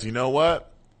 It says, you know what?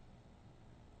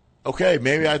 Okay,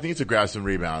 maybe I need to grab some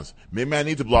rebounds. Maybe I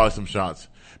need to block some shots.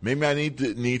 Maybe I need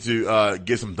to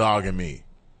get some dog in me.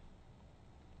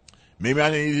 Maybe I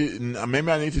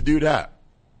need to do that.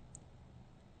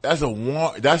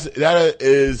 That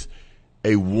is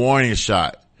a warning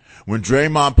shot. When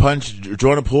Draymond punched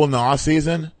Jordan Poole in the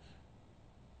offseason,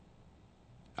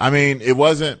 I mean, it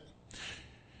wasn't.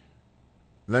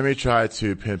 Let me try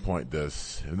to pinpoint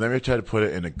this. Let me try to put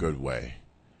it in a good way.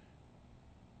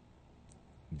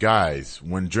 Guys,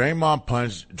 when Draymond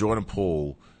punched Jordan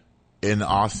Poole in the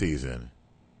offseason,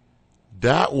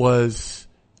 that was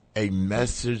a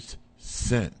message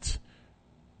sent,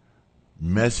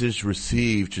 message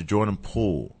received to Jordan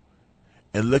Poole.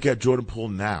 And look at Jordan Poole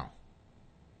now.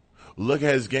 Look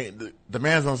at his game. The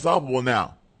man's unstoppable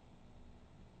now.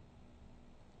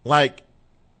 Like,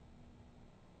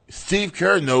 Steve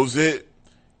Kerr knows it.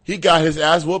 He got his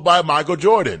ass whooped by Michael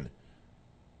Jordan.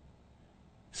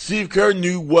 Steve Kerr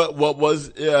knew what was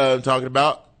talking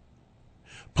about.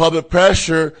 Public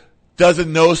pressure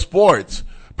doesn't know sports.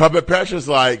 Public pressure is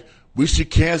like, we should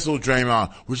cancel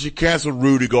Draymond. We should cancel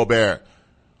Rudy Gobert.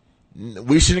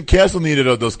 We shouldn't cancel neither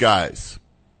of those guys.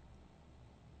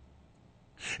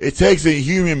 It takes a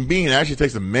human being, actually it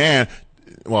takes a man,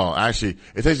 well, actually,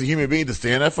 it takes a human being to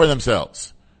stand up for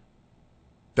themselves.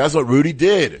 That's what Rudy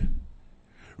did.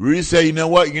 Rudy said, you know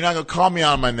what, you're not going to call me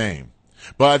out on my name.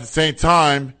 But at the same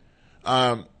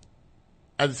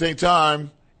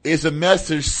time, it's a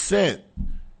message sent.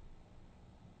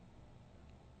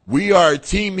 We are a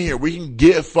team here. We can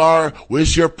get far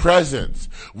with your presence.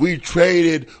 We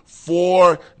traded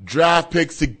 4 draft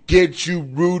picks to get you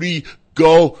Rudy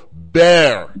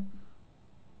Gobert.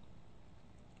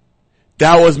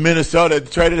 That was Minnesota. They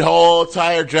traded whole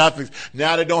entire draft picks.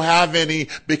 Now they don't have any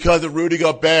because of Rudy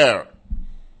Gobert.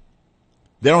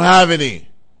 They don't have any.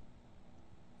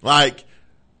 Like,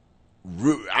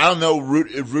 I don't know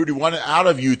if Rudy wanted out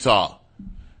of Utah.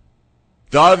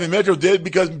 Donovan Mitchell did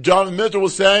because Donovan Mitchell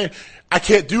was saying, I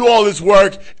can't do all this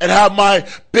work and have my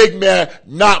big man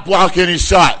not block any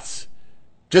shots.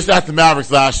 Just like the Mavericks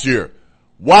last year.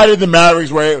 Why did the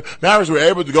Mavericks were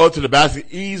able to go to the basket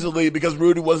easily? Because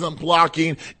Rudy wasn't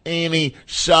blocking any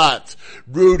shots.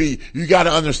 Rudy, you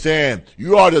gotta understand,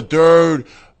 you are the 3rd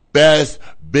best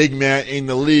big man in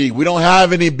the league. We don't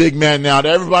have any big man now.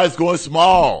 Everybody's going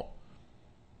small.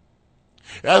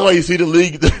 That's why you see the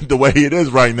league the way it is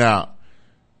right now.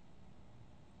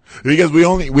 Because we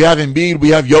have Embiid, we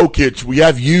have Jokic, we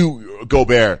have you,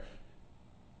 Gobert.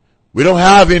 We don't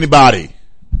have anybody.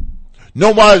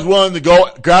 Nobody's willing to go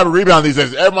grab a rebound these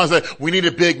days. Everyone says, we need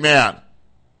a big man.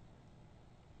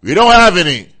 We don't have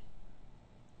any.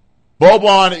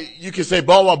 Boban, you can say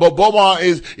Boban, but Boban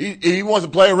he wants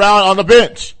to play around on the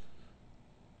bench.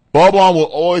 Boban will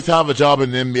always have a job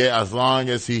in the NBA as long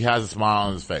as he has a smile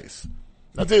on his face.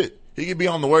 That's it. He could be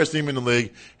on the worst team in the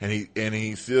league and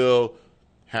he still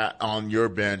on your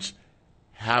bench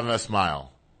having a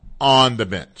smile on the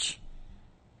bench.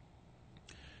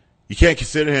 You can't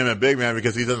consider him a big man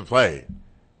because he doesn't play.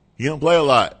 He don't play a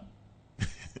lot.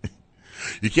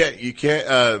 You can't,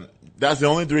 that's the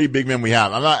only 3 big men we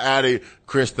have. I'm not adding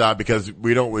Kristaps because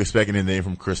we don't expect anything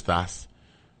from Kristaps.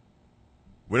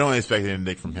 We don't expect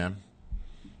anything from him.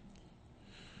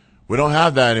 We don't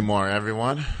have that anymore,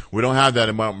 everyone. We don't have that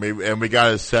anymore, and we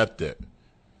gotta accept it.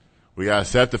 We gotta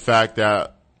accept the fact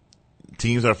that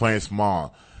teams are playing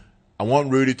small. I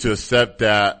want Rudy to accept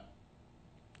that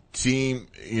team,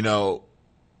 you know,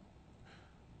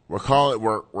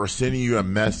 we're sending you a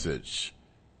message.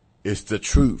 It's the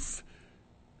truth.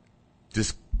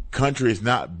 This country is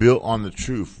not built on the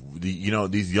truth.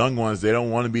 These young ones, they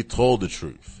don't want to be told the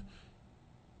truth.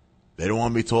 They don't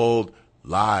want to be told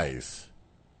lies.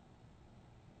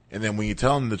 And then when you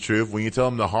tell them the truth, when you tell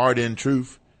them the hard-end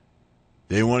truth,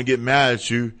 they want to get mad at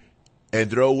you and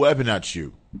throw a weapon at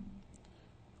you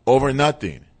over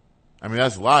nothing. I mean,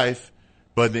 that's life.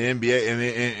 But in the NBA and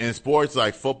in sports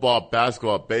like football,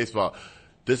 basketball, baseball,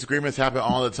 disagreements happen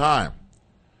all the time.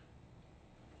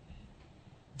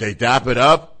 They dap it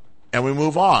up and we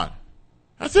move on.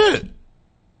 That's it.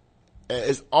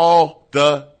 It's all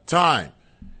the time.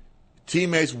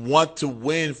 Teammates want to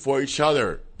win for each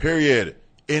other. Period.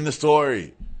 In the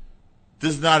story.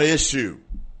 This is not an issue.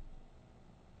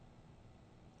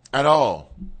 At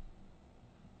all.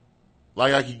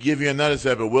 Like I could give you another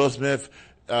set, but Will Smith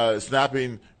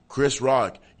snapping Chris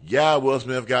Rock. Yeah, Will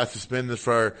Smith got suspended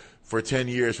for 10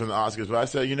 years from the Oscars. But I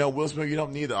said, Will Smith, you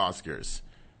don't need the Oscars.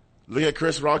 Look at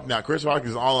Chris Rock now. Chris Rock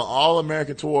is on an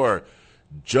All-American tour,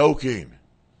 joking,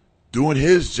 doing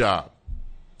his job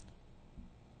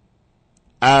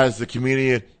as the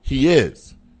comedian he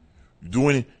is.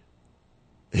 Doing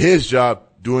his job,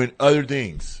 doing other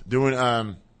things, doing,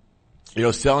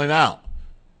 selling out.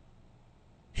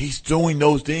 He's doing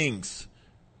those things.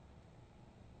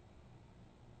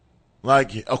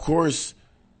 Like, of course,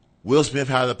 Will Smith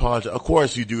had to apologize. Of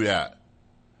course you do that.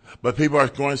 But people are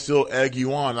going to still egg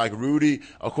you on. Like Rudy,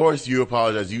 of course you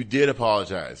apologize. You did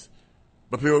apologize.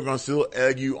 But people are going to still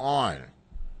egg you on.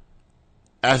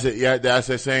 As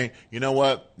they're saying, you know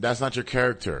what? That's not your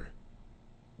character.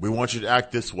 We want you to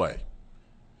act this way.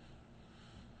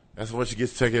 That's what you get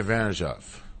to take advantage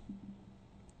of.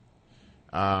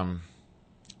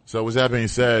 So with that being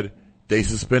said, they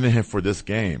suspended him for this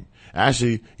game.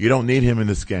 Actually, you don't need him in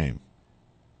this game.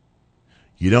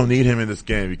 You don't need him in this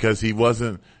game because he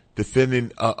wasn't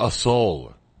defending a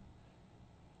soul.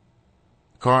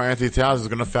 Karl Anthony Towns is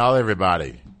going to foul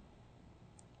everybody.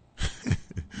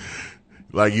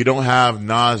 Like, you don't have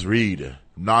Nas Reed.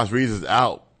 Nas Reed is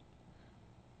out.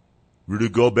 Rudy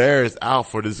Gobert is out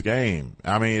for this game.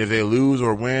 I mean, if they lose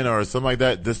or win or something like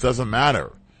that, this doesn't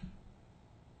matter.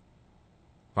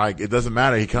 Like, it doesn't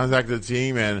matter. He comes back to the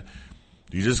team, and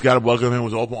you just got to welcome him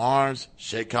with open arms,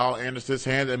 shake Kyle Anderson's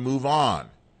hand, and move on.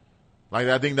 Like,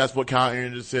 I think that's what Kyle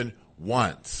Anderson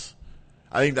wants.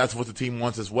 I think that's what the team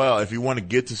wants as well. If you want to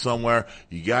get to somewhere,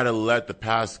 you got to let the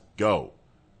past go.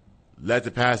 Let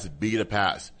the past be the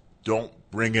past. Don't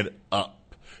bring it up.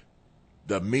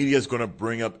 The media is going to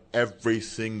bring up every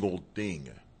single thing.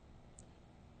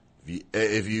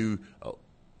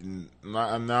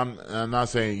 I'm not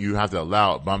saying you have to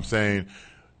allow it, but I'm saying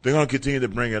they're going to continue to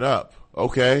bring it up.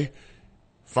 Okay,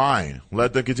 fine.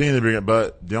 Let them continue to bring it,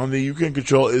 but the only thing you can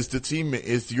control is the team,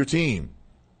 is your team.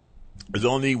 It's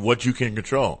only what you can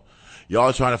control.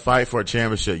 Y'all are trying to fight for a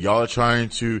championship. Y'all are trying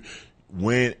to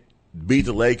beat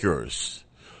the Lakers.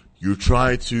 You're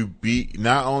trying to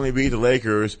not only beat the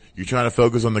Lakers, you're trying to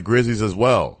focus on the Grizzlies as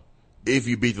well. If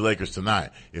you beat the Lakers tonight.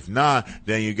 If not,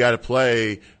 then you got to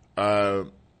play, either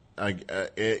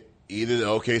the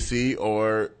OKC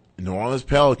or New Orleans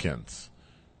Pelicans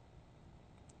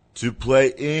to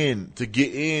get in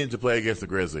to play against the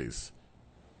Grizzlies.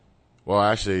 Well,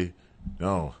 actually,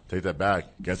 no, take that back.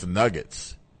 Against the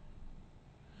Nuggets.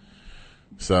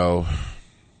 So,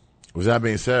 with that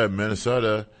being said,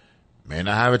 Minnesota may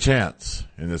not have a chance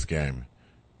in this game.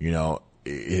 You know,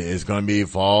 it's going to be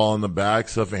fall on the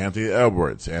backs of Anthony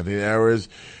Edwards. Anthony Edwards,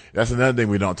 that's another thing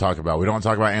we don't talk about. We don't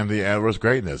talk about Anthony Edwards'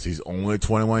 greatness. He's only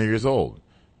 21 years old.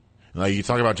 Like, you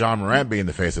talk about John Morant being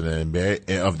the face of the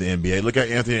NBA. Look at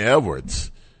Anthony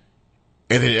Edwards.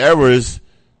 Anthony Edwards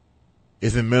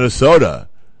is in Minnesota.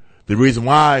 The reason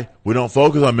why we don't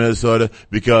focus on Minnesota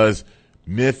because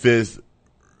ESPN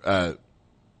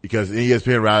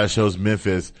rather shows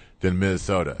Memphis than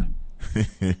Minnesota.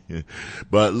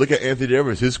 But look at Anthony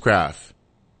Edwards, his craft.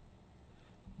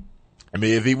 I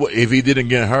mean, if he didn't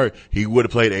get hurt, he would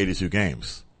have played 82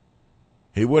 games.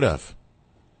 He would have.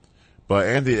 But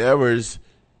Anthony Edwards,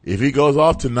 if he goes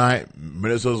off tonight,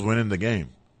 Minnesota's winning the game.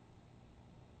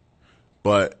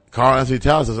 But Karl Anthony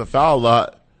Towns doesn't foul a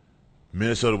lot.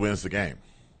 Minnesota wins the game.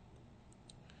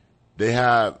 They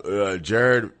have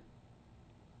Jaden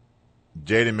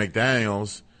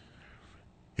McDaniels.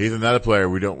 He's another player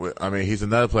he's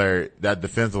another player that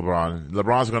defends LeBron.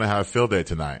 LeBron's going to have a field day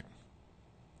tonight.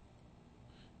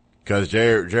 Because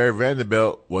Jared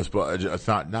Vanderbilt was, it's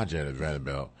not Jared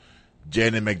Vanderbilt.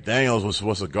 Jaden McDaniels was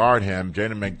supposed to guard him.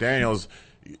 Jaden McDaniels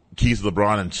keeps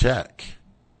LeBron in check.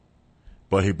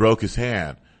 But he broke his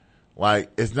hand. Like,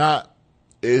 it's the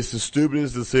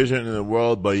stupidest decision in the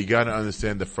world, but you got to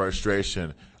understand the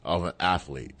frustration of an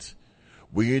athlete.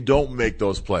 When you don't make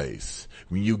those plays,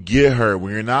 when you get hurt,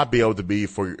 when you're not able to be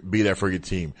there for your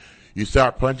team, you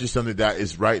start punching something that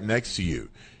is right next to you.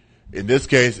 In this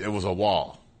case, it was a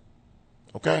wall.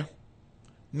 Okay?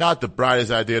 Not the brightest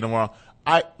idea in the world.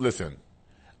 I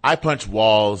punch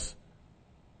walls.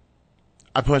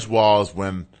 I punch walls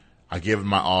when I give it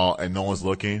my all and no one's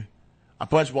looking. I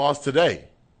punch walls today.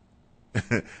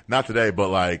 Not today, but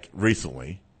like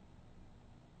recently.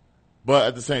 But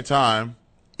at the same time,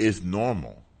 it's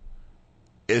normal.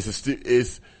 It's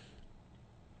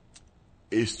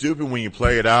stupid when you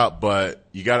play it out, but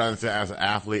you gotta understand as an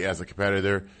athlete, as a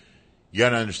competitor, you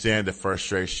gotta understand the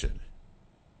frustration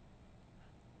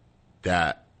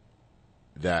that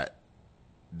you're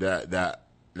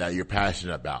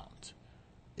passionate about.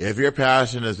 If you're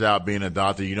passionate about being a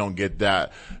doctor, you don't get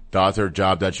that doctor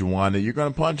job that you wanted, you're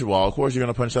going to punch a wall. Of course, you're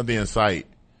going to punch something in sight.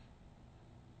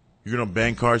 You're going to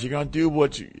bang cars. You're going to do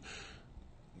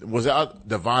without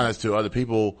the violence to other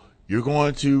people, you're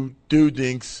going to do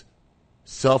things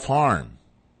self-harm.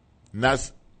 And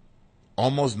that's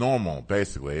almost normal,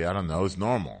 basically. I don't know. It's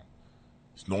normal.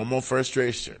 It's normal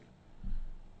frustration.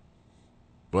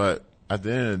 But at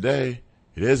the end of the day,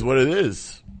 it is what it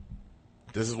is.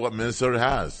 This is what Minnesota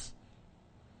has.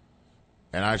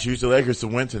 And I choose the Lakers to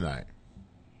win tonight.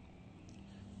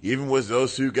 Even with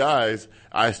those two guys,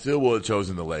 I still would have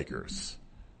chosen the Lakers.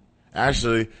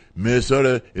 Actually,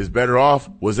 Minnesota is better off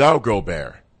without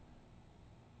Gobert.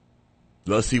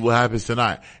 Let's see what happens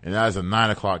tonight. And that is a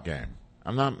 9:00 game.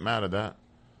 I'm not mad at that.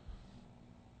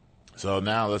 So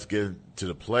now let's get to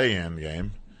the play-in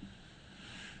game.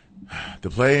 The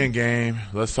play-in game,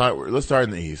 let's start in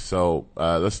the East. So,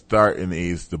 let's start in the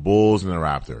East, the Bulls and the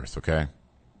Raptors, okay?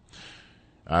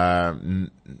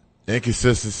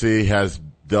 Inconsistency has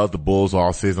dealt the Bulls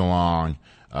all season long,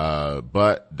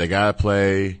 but they gotta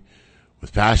play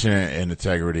with passion and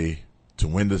integrity to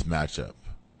win this matchup,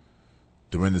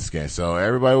 to win this game. So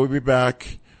everybody will be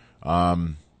back.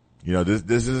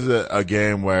 This is a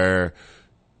game where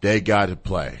they got to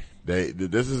play.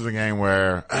 This is a game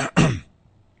where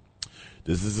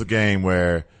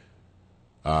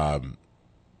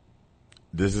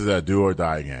this is a do or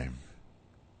die game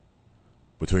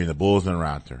between the Bulls and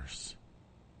Raptors.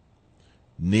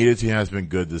 Neither team has been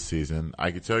good this season.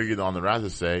 I can tell you that on the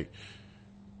Raptors' sake,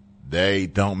 they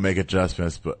don't make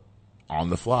adjustments but on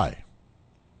the fly.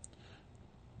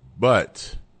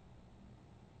 But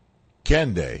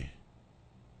can they?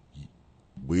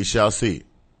 We shall see.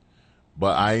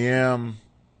 But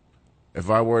if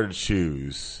I were to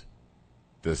choose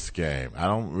this game, I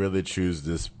don't really choose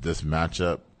this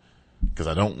matchup because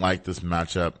I don't like this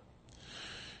matchup.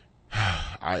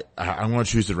 I'm going to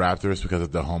choose the Raptors because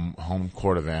of the home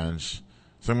court advantage.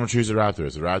 So I'm going to choose the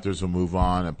Raptors. The Raptors will move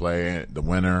on and play the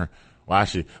winner. Well,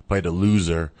 actually, play the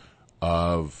loser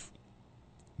of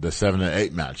the 7 and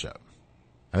 8 matchup.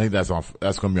 I think that's going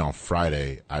to be on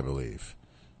Friday, I believe.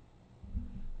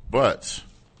 But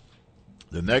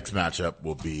the next matchup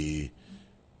will be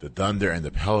the Thunder and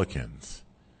the Pelicans.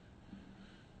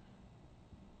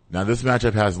 Now, this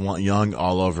matchup has Young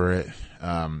all over it.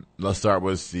 Let's start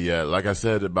with like I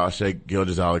said about Shai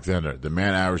Gilgeous-Alexander. The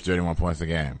man averaged 31 points a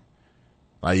game.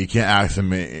 Like, you can't ask him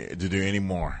to do any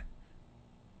more.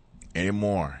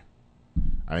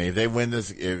 I mean, if they win this,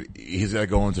 he's going to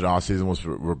go into the offseason with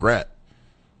regret.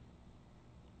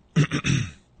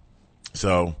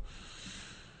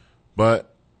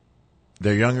 But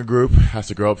their younger group has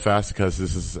to grow up fast because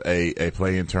this is a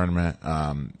play-in tournament.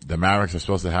 The Mavericks are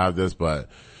supposed to have this, but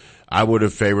I would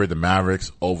have favored the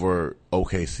Mavericks over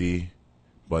OKC.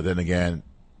 But then again,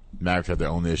 Mavericks have their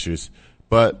own issues.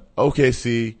 But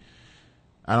OKC,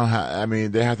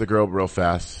 they have to grow up real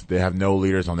fast. They have no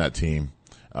leaders on that team.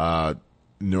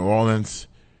 New Orleans,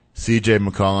 CJ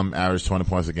McCollum averaged 20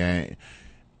 points a game.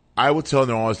 I would tell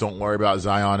New Orleans, don't worry about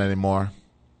Zion anymore.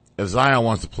 If Zion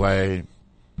wants to play,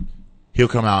 he'll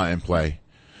come out and play.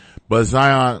 But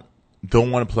Zion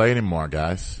don't want to play anymore,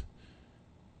 guys.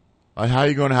 Like, how are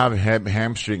you going to have a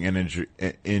hamstring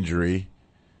injury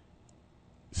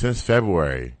since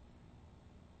February?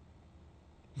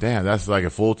 Damn, that's like a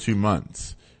full 2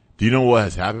 months. Do you know what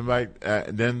has happened by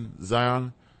then,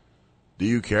 Zion? Do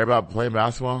you care about playing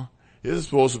basketball? This is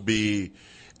supposed to be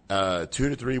a 2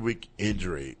 to 3 week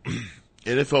injury.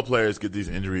 NFL players get these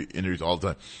injuries all the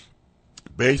time.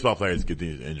 Baseball players get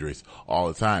these injuries all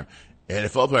the time.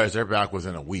 NFL players, their back was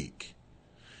in a week.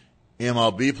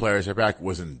 MLB players, their back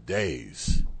was in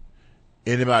days.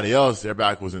 Anybody else, their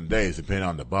back was in days, depending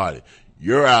on the body.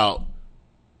 You're out.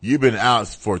 You've been out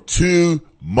for 2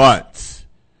 months.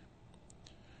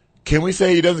 Can we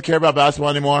say he doesn't care about basketball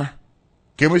anymore?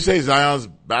 Can we say Zion's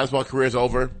basketball career is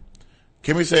over?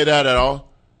 Can we say that at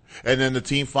all? And then the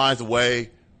team finds a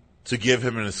way to give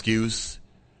him an excuse,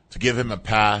 to give him a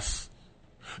pass,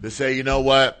 to say, you know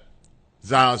what?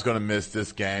 Zion's going to miss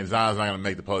this game. Zion's not going to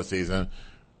make the postseason.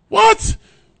 What?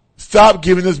 Stop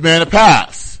giving this man a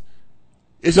pass.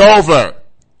 It's over.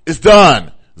 It's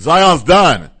done. Zion's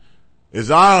done. If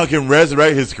Zion can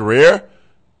resurrect his career,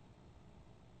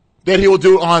 then he will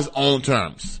do it on his own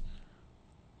terms.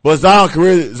 But Zion's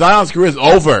career is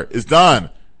over. It's done.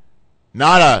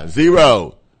 Nada.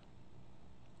 Zero.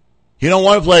 He don't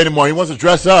want to play anymore. He wants to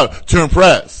dress up to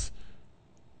impress.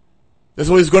 That's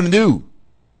what he's going to do.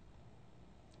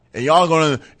 And y'all are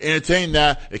going to entertain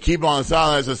that and keep on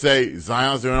silence and say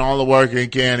Zion's doing all the work he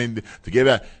can to get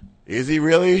back. Is he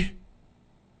really?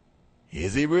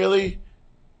 Is he really?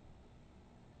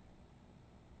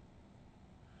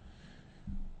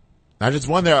 I just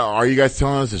wonder, are you guys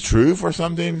telling us the truth or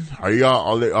something? Are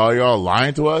y'all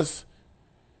lying to us?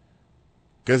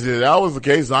 Because if that was the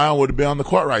case, Zion would have been on the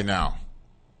court right now.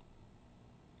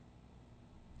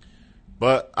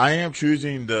 But I am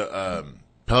choosing the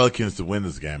Pelicans to win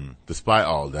this game, despite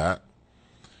all that.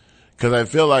 Because I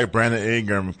feel like Brandon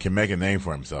Ingram can make a name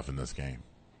for himself in this game.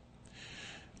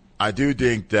 I do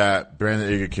think that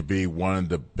Brandon Ingram could be one of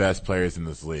the best players in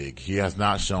this league. He has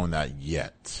not shown that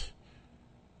yet.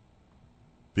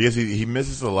 Because he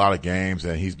misses a lot of games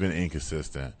and he's been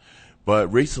inconsistent.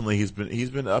 But recently he's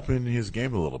been upping his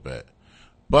game a little bit.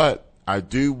 But I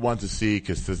do want to see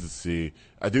consistency.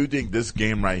 I do think this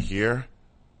game right here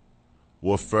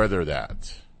will further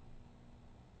that.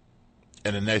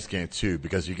 And the next game too,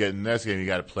 because in the next game you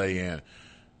got to play in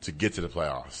to get to the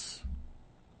playoffs.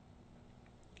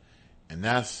 And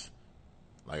that's,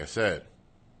 like I said,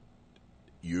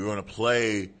 you're going to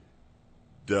play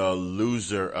the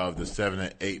loser of the 7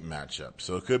 and 8 matchup.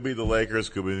 So it could be the Lakers,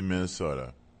 could be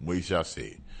Minnesota. We shall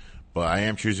see. But I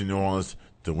am choosing New Orleans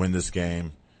to win this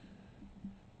game.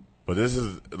 But this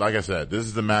is, like I said, this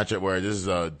is the matchup where this is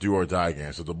a do or die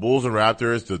game. So the Bulls and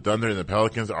Raptors, the Thunder and the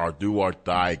Pelicans are do or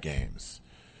die games.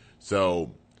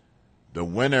 So the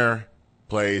winner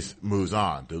moves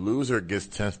on. The loser gets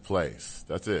 10th place.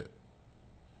 That's it.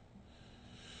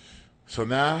 So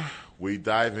now we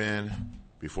dive in,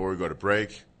 before we go to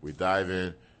break, we dive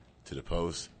in to the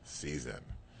postseason.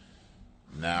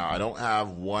 Now, I don't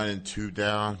have 1 and 2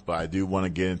 down, but I do want to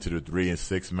get into the 3 and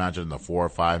 6 matchup and the 4 or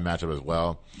 5 matchup as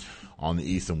well on the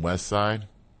East and West side.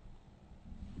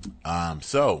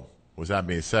 So, with that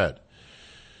being said,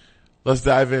 let's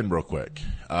dive in real quick.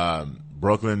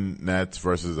 Brooklyn Nets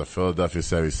versus the Philadelphia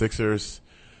 76ers.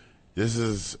 This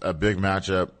is a big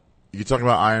matchup. You talking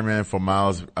about Iron Man for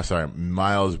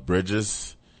Miles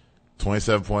Bridges,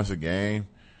 27 points a game,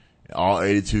 all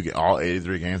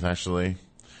 83 games actually.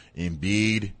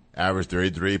 Embiid averaged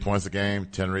 33 points a game,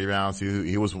 10 rebounds.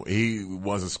 He was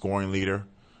a scoring leader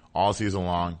all season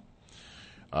long.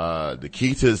 The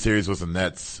key to the series was the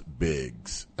Nets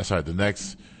bigs. The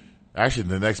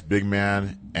next big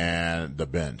man and the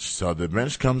bench. So the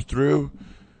bench comes through.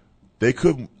 They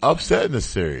could upset in the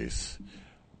series,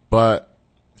 but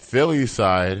Philly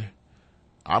side,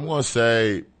 I'm going to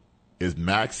say, is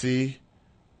Maxey,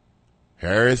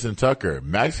 Harris, and Tucker.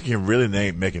 Maxey can really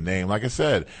make a name. Like I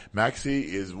said, Maxey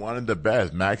is one of the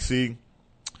best. Maxey,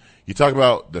 you talk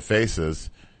about the faces.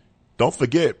 Don't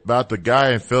forget about the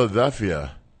guy in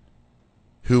Philadelphia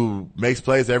who makes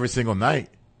plays every single night.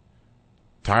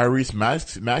 Tyrese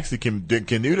Maxey can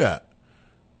do that.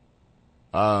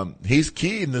 He's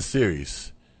key in this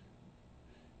series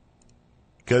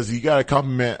because you got to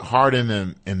compliment Harden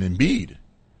and Embiid.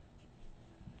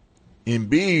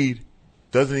 Embiid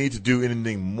doesn't need to do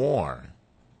anything more.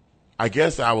 I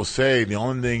guess I will say the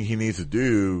only thing he needs to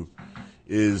do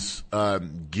is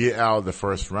get out of the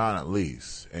first round at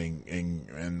least,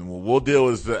 and we'll deal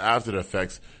with the after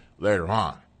effects later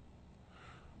on.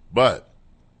 But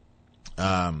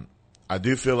I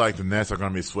do feel like the Nets are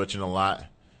going to be switching a lot.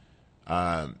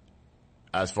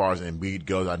 As far as Embiid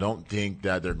goes, I don't think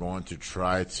that they're going to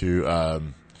try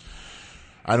to.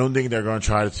 I don't think they're going to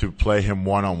try to play him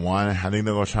one-on-one. I think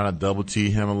they're going to try to double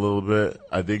T him a little bit.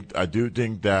 I do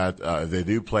think that if they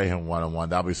do play him one-on-one,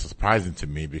 that'll be surprising to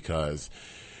me because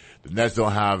the Nets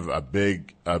don't have a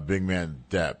big man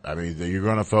depth. I mean, you're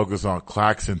going to focus on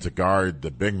Claxton to guard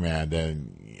the big man,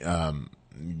 then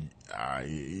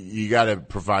you got to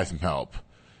provide some help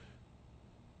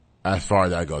as far as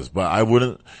that goes. But I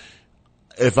wouldn't,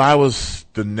 if I was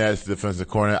the Nets defensive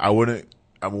coordinator,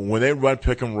 when they run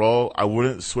pick and roll, I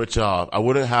wouldn't switch off. I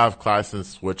wouldn't have Claxton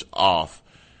switch off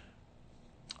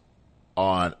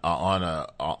on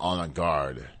a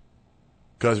guard.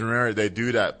 Because remember, they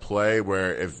do that play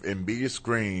where if Embiid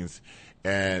screens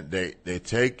and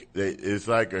it's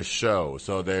like a show.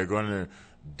 So they're going to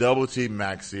double team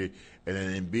Maxey and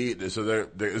then Embiid. So there's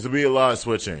going to be a lot of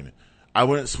switching. I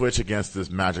wouldn't switch against this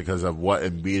matchup because of what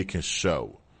Embiid can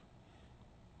show.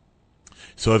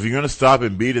 So if you're going to stop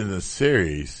Embiid in this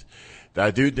series, I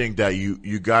do think that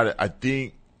you got to, I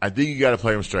think you got to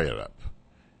play him straight up.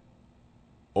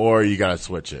 Or you got to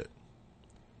switch it.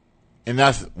 And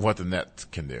that's what the Nets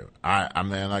can do. I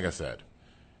mean, like I said,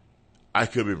 I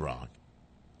could be wrong.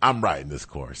 I'm right in this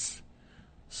course.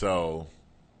 So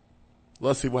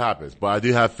let's see what happens. But I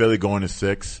do have Philly going to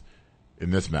 6 in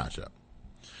this matchup.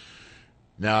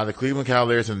 Now, the Cleveland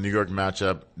Cavaliers and the New York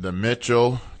matchup,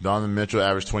 Donovan Mitchell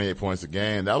averaged 28 points a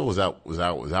game. That was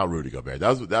without Rudy Gobert.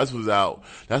 That's without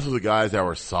the guys that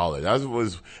were solid. That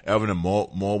was Evan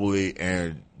Mobley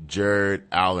and Jared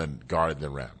Allen guarded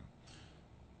the rim.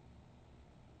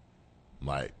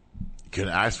 Like, you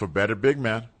couldn't ask for better big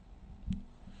man.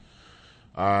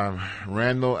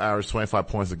 Randall averaged 25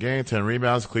 points a game, 10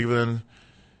 rebounds. Cleveland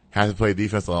has to play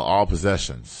defense on all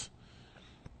possessions.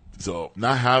 So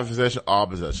not half possession, all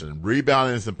possession.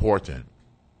 Rebounding is important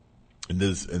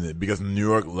because New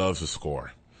York loves to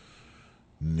score.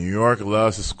 New York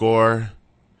loves to score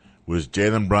with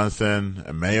Jalen Brunson,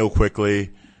 Emmanuel Quickly,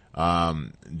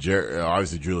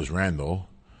 obviously Julius Randle,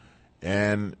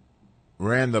 and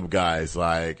random guys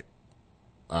like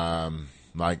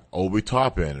Obi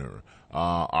Toppin or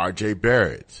R.J.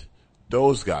 Barrett.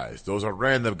 Those guys, those are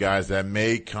random guys that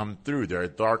may come through. They're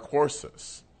dark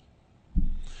horses.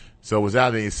 So with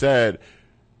that being said,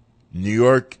 New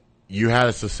York, you had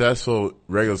a successful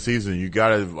regular season. You got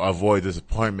to avoid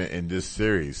disappointment in this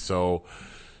series. So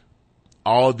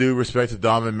all due respect to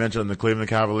Donovan Mitchell and the Cleveland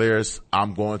Cavaliers,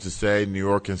 I'm going to say New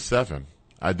York in 7.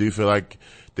 I do feel like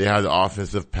they have the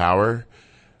offensive power.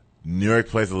 New York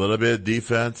plays a little bit of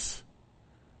defense,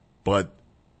 but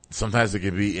sometimes it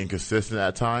can be inconsistent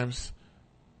at times.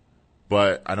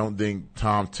 But I don't think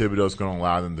Tom Thibodeau is going to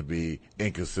allow them to be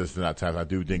inconsistent at times. I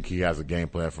do think he has a game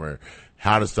plan for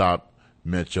how to stop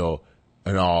Mitchell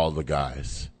and all the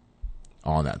guys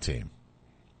on that team.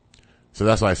 So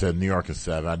that's why I said New York is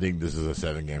 7. I think this is a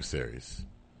 7-game series.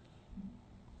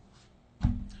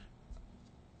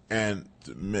 And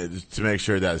to make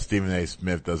sure that Stephen A.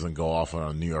 Smith doesn't go off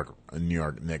on a New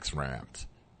York Knicks rant.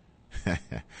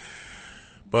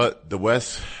 But the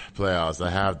West playoffs, I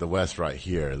have the West right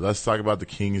here. Let's talk about the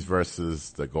Kings versus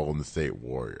the Golden State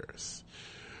Warriors.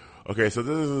 Okay, so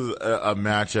this is a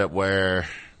matchup where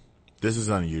this is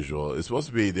unusual. It's supposed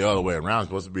to be the other way around. It's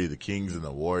supposed to be the Kings and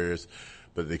the Warriors.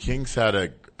 But the Kings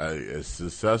had a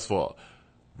successful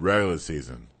regular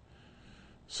season.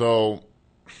 So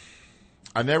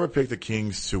I never picked the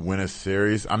Kings to win a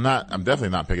series. I'm definitely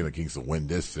not picking the Kings to win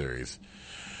this series.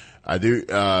 I do,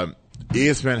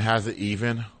 ESPN has it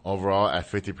even overall at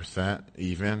 50%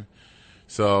 even.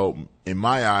 So in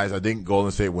my eyes, I think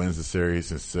Golden State wins the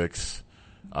series in 6.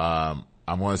 I'm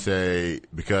going to say,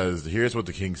 because here's what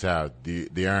the Kings have. The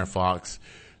Aaron Fox,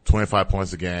 25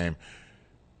 points a game.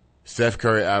 Steph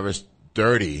Curry averaged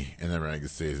 30 in the regular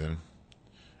season.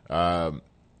 The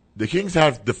Kings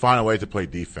have to find a way to play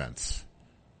defense.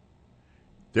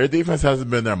 Their defense hasn't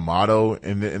been their motto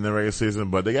in the regular season,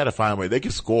 but they got to find a way. They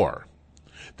can score.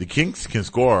 The Kings can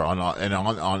score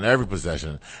on every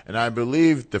possession, and I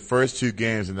believe the first 2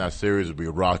 games in that series will be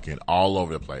rocking all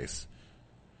over the place.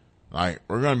 Like,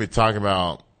 we're going to be talking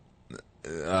about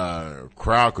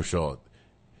crowd control.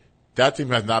 That team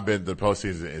has not been to the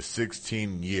postseason in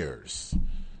 16 years.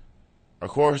 Of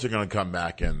course, they're going to come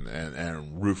back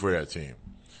and root for that team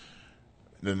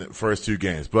in the first 2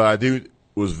 games. But I do,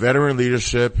 was veteran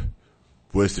leadership,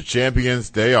 was the champions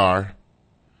they are.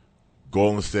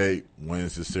 Golden State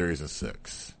wins the series in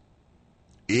 6.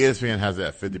 ESPN has it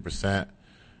at 50%.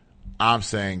 I'm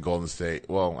saying Golden State.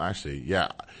 Well, actually, yeah.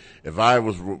 If I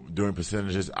was doing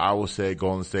percentages, I would say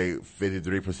Golden State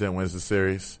 53% wins the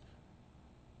series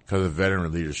because of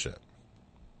veteran leadership.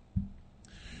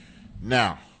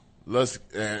 Now,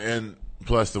 and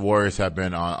plus the Warriors have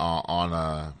been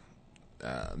now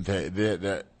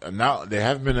they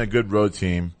have been a good road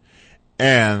team,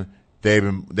 and they've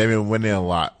been winning a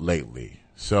lot lately.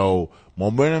 So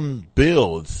momentum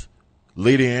builds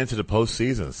leading into the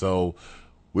postseason. So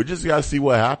we just got to see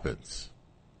what happens.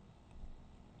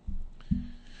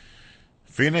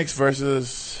 Phoenix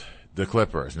versus the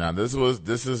Clippers. Now this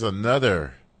is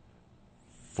another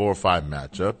 4-5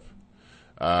 matchup.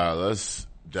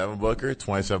 Devin Booker,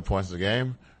 27 points a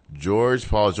game.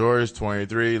 Paul George,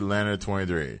 23. Leonard,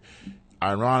 23.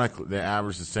 Ironically, they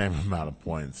average the same amount of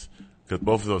points because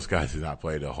both of those guys did not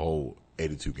play the whole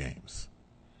 82 games.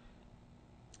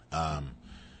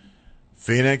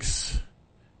 Phoenix,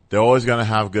 they're always going to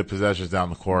have good possessions down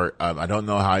the court. I don't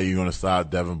know how you're going to stop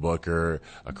Devin Booker,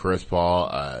 Chris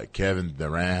Paul, Kevin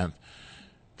Durant,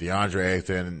 DeAndre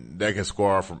Ayton. They can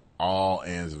score from all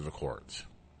ends of the court.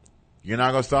 You're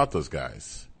not going to stop those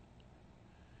guys.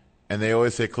 And they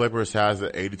always say Clippers has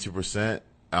an 82%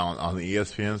 on the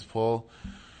ESPN's poll.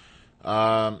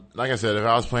 Like I said, if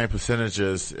I was playing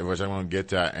percentages, which I'm going to get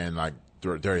that in like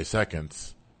 30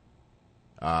 seconds,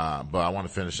 but I want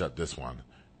to finish up this one.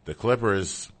 The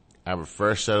Clippers have a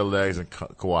fresh set of legs in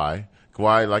Kawhi.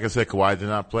 Kawhi, like I said, Kawhi did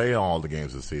not play all the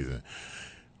games this season.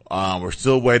 We're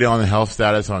still waiting on the health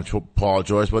status on Paul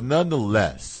George, but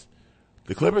nonetheless,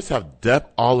 the Clippers have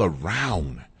depth all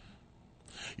around.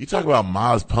 You talk about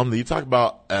Miles Plumlee. You talk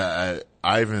about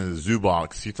Ivan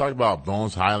Zubac. You talk about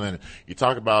Bones Highland. You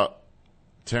talk about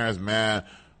Terrence Mann,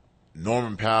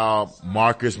 Norman Powell,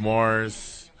 Marcus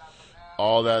Morris,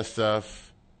 all that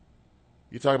stuff.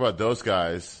 You talk about those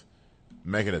guys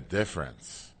making a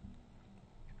difference.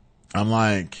 I'm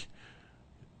like,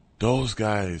 those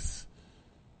guys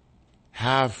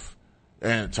have,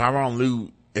 and Tyronn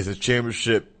Lue is a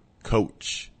championship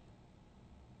coach.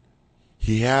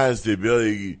 He has the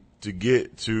ability to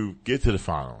get to the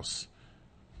finals.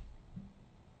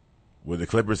 Will the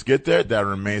Clippers get there? That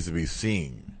remains to be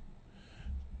seen.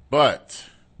 But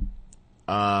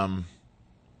in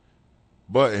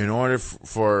order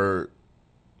for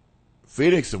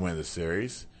Phoenix to win the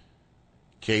series,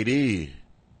 KD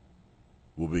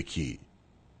will be key.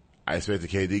 I expect the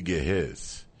KD to get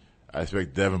his. I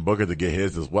expect Devin Booker to get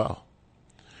his as well.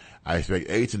 I expect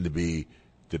Ayton to be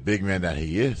the big man that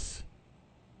he is,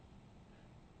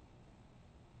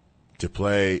 to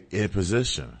play in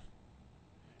position.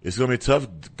 It's going to be tough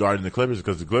guarding the Clippers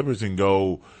because the Clippers can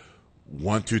go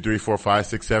 1, 2, 3, 4, 5,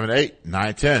 6, 7, 8,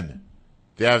 9, 10.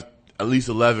 They have at least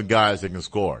 11 guys that can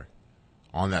score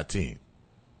on that team.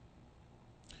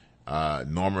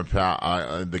 Norman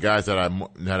Powell, the guys that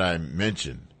I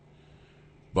mentioned.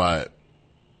 But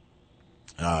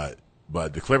the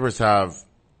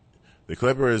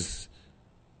Clippers,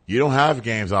 you don't have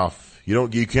games off.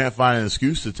 You can't find an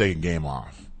excuse to take a game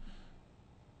off.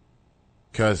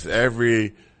 Cause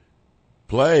every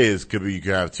play you could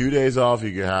have 2 days off,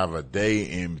 you could have a day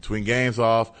in between games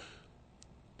off.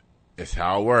 It's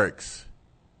how it works.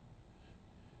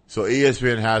 So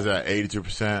ESPN has that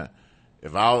 82%.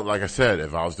 If I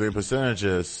was doing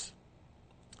percentages,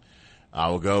 I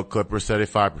will go Clippers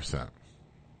 75%.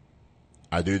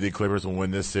 I do think Clippers will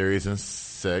win this series in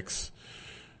 6.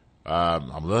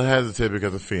 I'm a little hesitant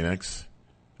because of Phoenix.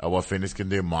 What Phoenix can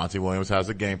do. Monty Williams has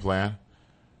a game plan.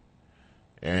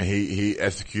 And he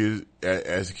executes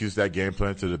that game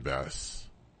plan to the best.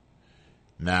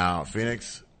 Now,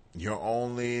 Phoenix, the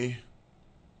only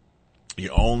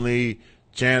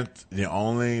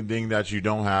thing that you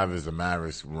don't have is the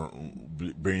Mavericks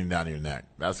bringing down your neck.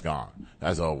 That's gone.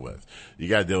 That's over with. You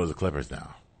got to deal with the Clippers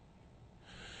now.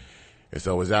 And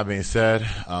so with that being said,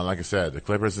 like I said, the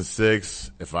Clippers in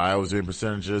 6. If I was doing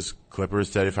percentages, Clippers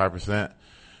 35%.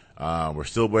 We're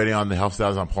still waiting on the health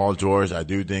status on Paul George. I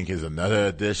do think is another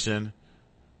addition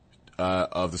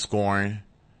of the scoring.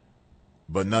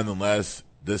 But nonetheless,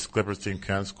 this Clippers team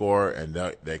can score, and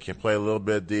they can play a little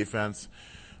bit of defense.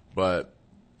 But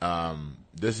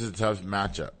this is a tough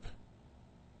matchup.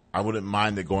 I wouldn't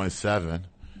mind it going 7,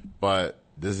 but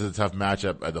this is a tough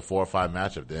matchup at the 4 or 5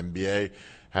 matchup. The NBA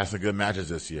has some good matches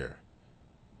this year.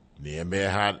 The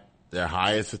NBA had their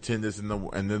highest attendance in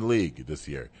the league this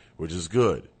year, which is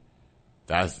good.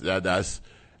 That's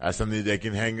something they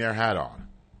can hang their hat on.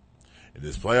 And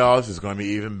this playoffs is going to be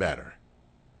even better.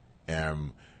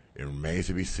 And it remains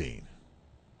to be seen.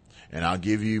 And I'll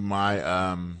give you my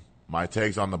my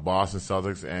takes on the Boston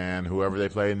Celtics and whoever they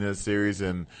play in this series,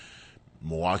 and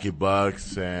Milwaukee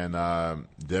Bucks and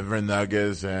Denver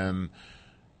Nuggets and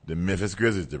the Memphis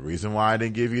Grizzlies. The reason why I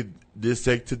didn't give you this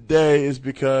take today is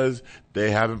because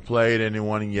they haven't played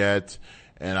anyone yet,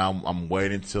 and I'm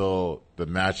waiting till the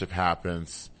matchup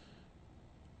happens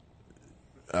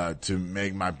to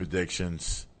make my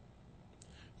predictions,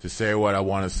 to say what I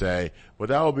want to say. But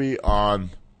that will be on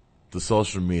the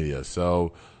social media,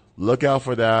 so look out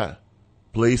for that.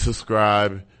 Please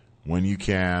subscribe when you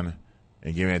can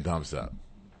and give me a thumbs up.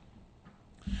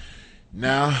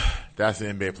 Now, that's the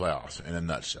NBA playoffs in a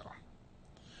nutshell.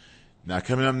 Now,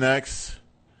 coming up next,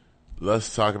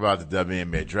 let's talk about the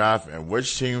WNBA draft and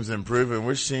which teams improve and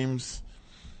which teams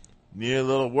need a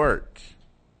little work.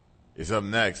 It's up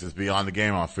next. It's Beyond the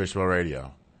Game on Fishbowl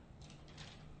Radio.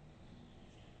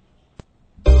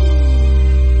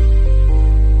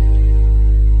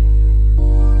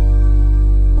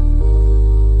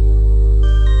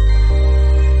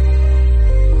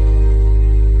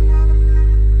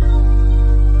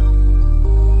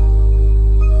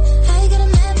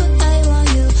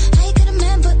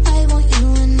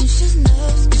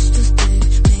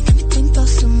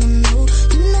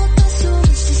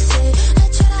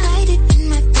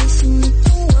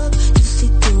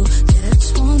 See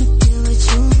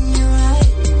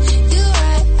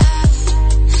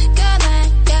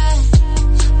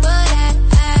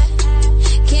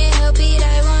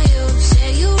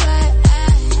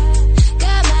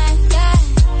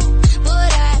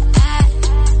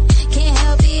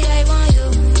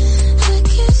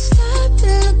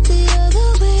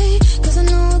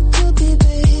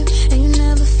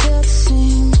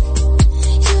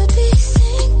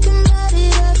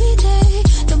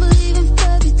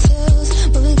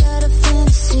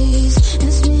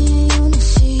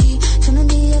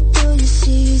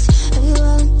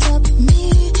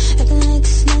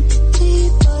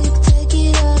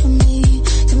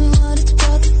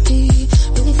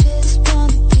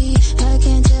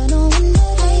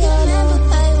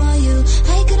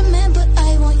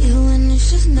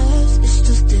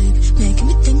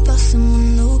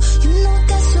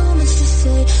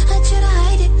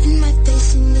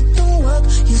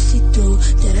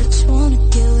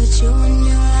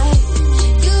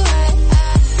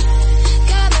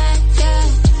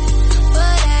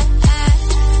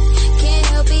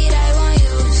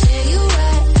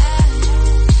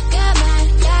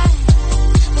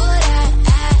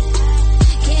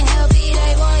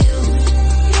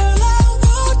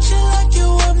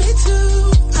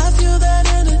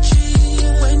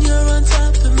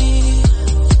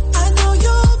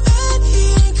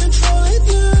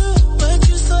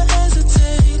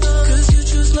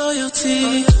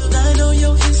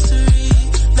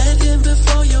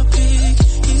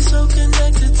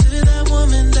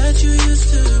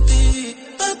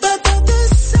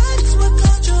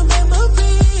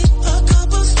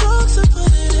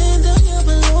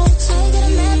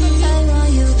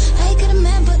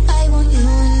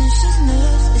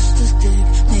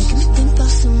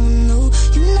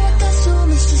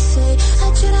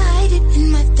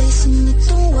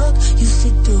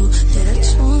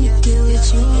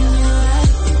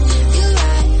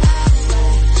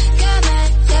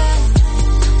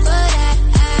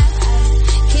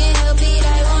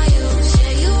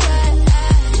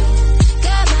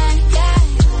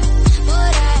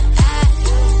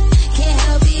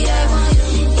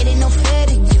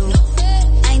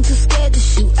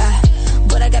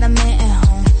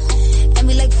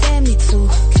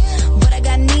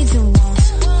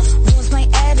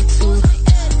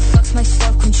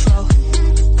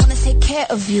care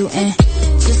of you. And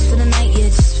just for the night, yeah,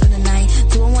 just for the night.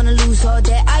 Do I wanna lose all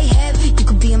that I have? You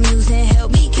could be amused and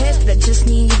help me care, but I just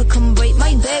need you to come break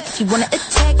my back. If you wanna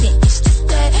attack, then it's just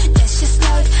that's just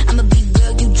life. I'ma be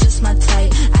real, you just my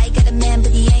type. I got a man,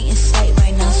 but he ain't in sight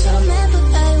right now. So I got a man, but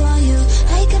I want you.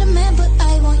 I got a man, but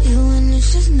I want you. And it's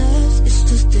just nerves, it's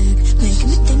just dick, making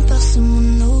me think about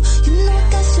someone new. You know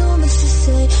I got so much to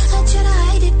say. I try to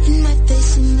hide it in my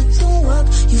face and it don't work.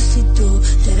 You see through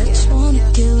that I just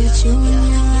wanna deal with you and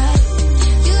you're right.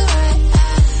 You're right. I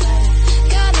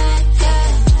got my guy,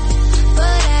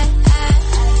 but I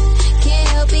can't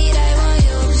help it. I want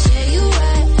you. Yeah, you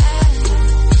right. I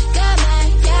got my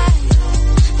guy,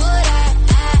 but I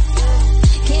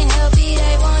can't help it.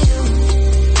 I want you.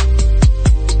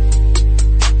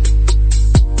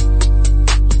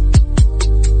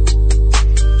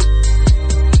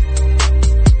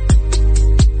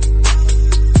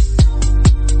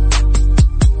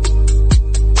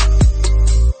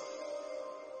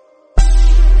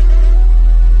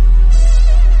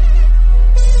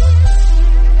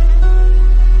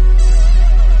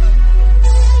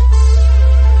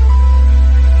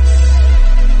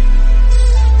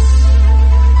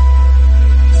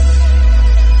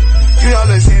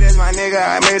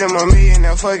 I made him a million,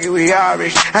 now fuck it, we all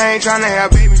rich. I ain't tryna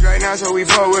have babies right now, so we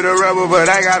fuck with a rubber, but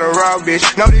I got a raw bitch.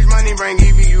 Know this money bring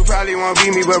EV, you probably won't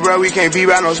beat me, but bro, we can't be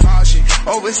by no small shit.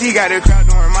 Overseas got a crowd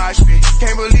doing my shit.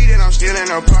 Can't believe that I'm still in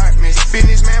apartments.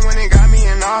 Businessman when they got me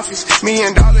in office.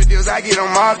 $1,000,000 deals, I get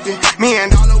them often.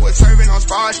 $1,000,000 was serving on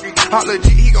Spar Street. All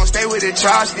legit, he gon' stay with the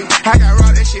chopstick. I got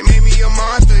raw, that shit made me a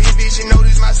monster. If bitch should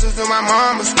notice my sister, my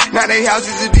mamas. Now they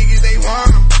houses as big as they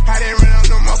want them. I didn't run up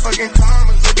no motherfucking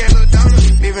commas. Look at Lil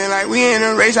Donald. Living like we in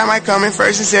a race, I might come in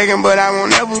first and second, but I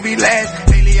won't ever be last.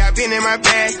 Lately I've been in my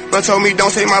bag, but told me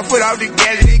don't take my foot off the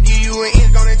gas. They give you an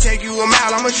inch, gonna take you a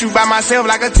mile. I'ma shoot by myself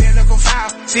like a technical foul.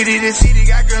 City to city,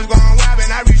 got girls going wild,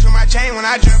 and I reach for my chain when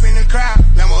I jump in the crowd.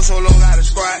 Lambo solo got a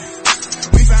squad.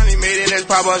 We finally made it, let's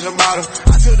pop us a bottle.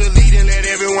 I took the lead and let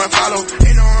everyone follow.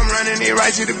 They know I'm running it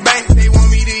right to the bank. They want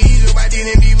me to ease up, I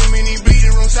didn't leave them in the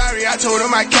bleeding room. Sorry, I told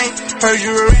them I can't. Heard you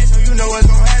a rat, so you know what's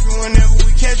gonna happen whenever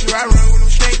we catch you. I run with them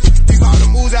straight. All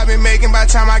the moves I've been making, by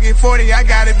the time I get 40, I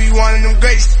gotta be one of them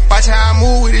greats. Watch how I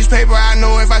move with this paper, I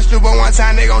know if I slip on one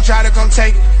time, they gon' try to come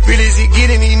take it. Really is it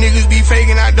getting, these niggas be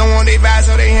faking, I don't want they vibe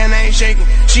so they hand ain't shaking.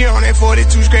 She on that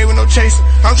 42 straight with no chaser.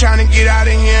 I'm trying to get out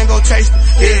of here and go taste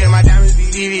it. Yeah, my diamonds be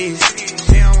DVDs.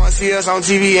 They don't wanna see us on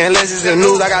TV unless it's the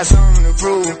news, I got something to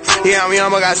prove. Yeah, I'm young,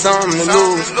 but got something to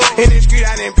lose. In the street,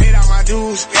 I done paid out my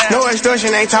dues. No extortion,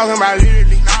 ain't talking about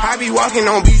literally. I be walking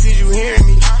on beats, is you hearing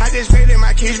me? I just pray that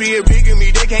my kids be a bigger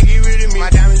me, they can't get rid of me. My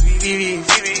diamonds be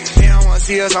DVDs. They don't wanna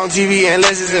see us on TV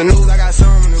unless it's the news, I got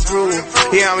something to prove.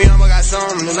 Yeah, I'm young, but got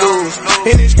something to lose.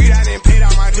 In the street, I done paid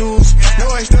out my dues.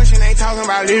 No extortion, ain't talking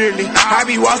about literally. I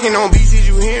be walking on beats, is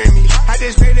you hearing me? I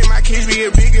just pray that my kids be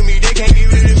a bigger me, they can't get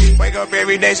rid of me. Wake up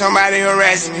every day, somebody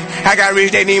harassing me. I got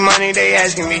rich, they need money, they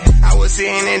asking me. I was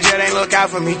sitting in jail, they look out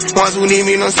for me. Ones who need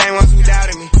me, no same ones who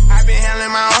doubted me. I been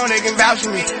handling my own, they can vouch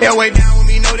for me. They'll way down with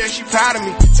me, know that she proud of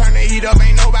me. Turn the heat up,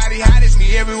 ain't nobody hot as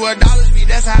me. Everywhere dollars be,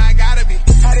 that's how I gotta be.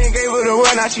 I didn't gave her the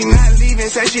word, now she not leaving.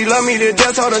 Said she love me to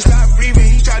death, told her stop breathing.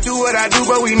 He try to do what I do,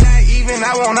 but we not even.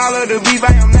 I want all of the beef,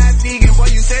 I am not vegan.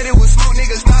 Boy, you said it was smoke,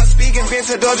 niggas stop speaking.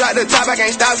 Vince the door, drop the top, I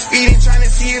can't stop speeding. Trying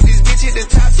to see if this bitch hit the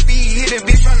top speed. Hit a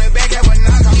bitch from the back, have a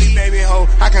knock on me, baby hoe.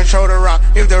 I control the rock,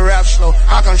 if the rap slow,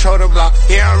 I control the block.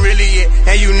 Yeah, I'm really it,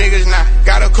 and you niggas not.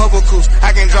 Got a couple coups,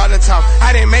 I can draw the top.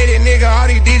 I done made it, nigga, all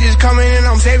these digits coming in,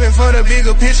 I'm saving for the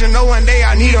bigger picture. No one day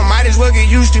I need them, might as well get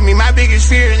used to me. My biggest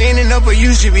fear is ending up where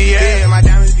used to be, yeah. My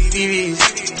diamonds be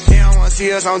DVDs. They don't wanna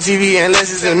see us on TV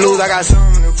unless it's the news, I got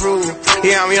something to prove.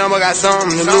 Yeah, I'm young, but got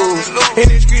something to lose. In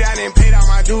the street, I done paid out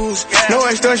my dues. No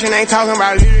extortion, ain't talking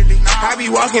about literally. I be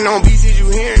walking on beats, is you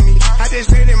hearing me? I just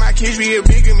pray that my kids be a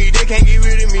bigger me, they can't get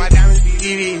rid of me. My diamonds be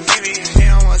DVDs. They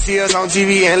don't wanna see us on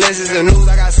TV unless it's the news,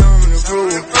 I got something to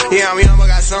prove. Yeah, I'm young, but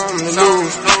got something to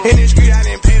lose. In the street, I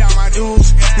done paid out my dues.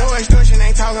 No extortion,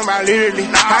 ain't talking about literally.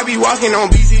 I be walking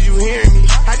on beats, is you hearing me?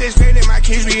 I just pray that my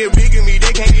kids be a bigger me,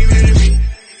 they can't get rid of me.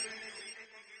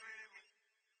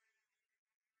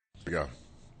 Go.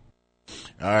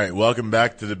 All right, welcome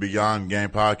back to the Beyond Game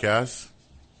podcast.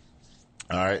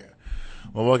 All right,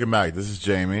 well, welcome back. This is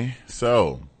Jamie.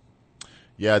 So,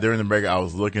 yeah, during the break, I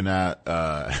was looking at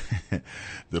the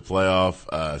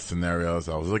playoff scenarios.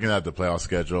 I was looking at the playoff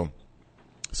schedule.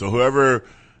 So, whoever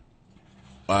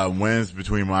wins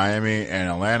between Miami and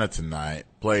Atlanta tonight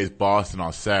plays Boston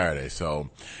on Saturday. So,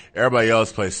 everybody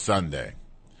else plays Sunday.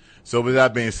 So, with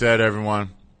that being said,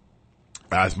 everyone,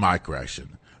 that's my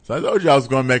correction. So I told you I was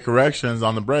going to make corrections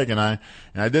on the break, and I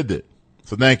did it.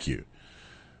 So thank you.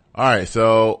 All right,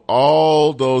 so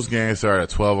all those games start at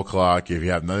 12 o'clock if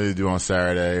you have nothing to do on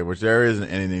Saturday, which there isn't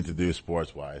anything to do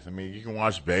sports-wise. I mean, you can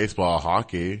watch baseball,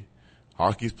 hockey.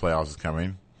 Hockey's playoffs is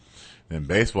coming. Then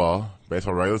baseball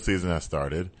regular season has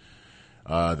started.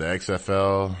 The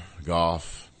XFL,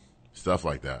 golf, stuff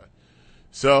like that.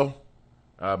 So,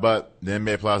 but the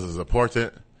NBA playoffs is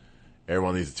important.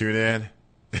 Everyone needs to tune in.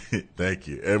 Thank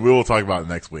you. And we will talk about it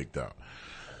next week, though.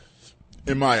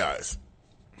 In my eyes.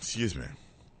 Excuse me.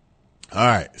 All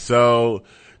right, so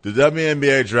the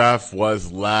WNBA draft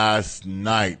was last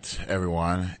night,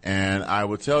 everyone, and I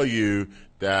will tell you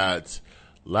that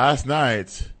last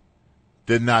night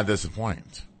did not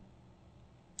disappoint.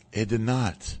 It did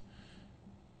not.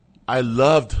 I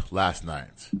loved last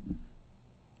night.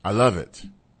 I love it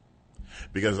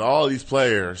because all these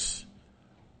players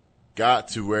got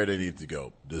to where they need to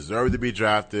go, deserve to be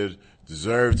drafted,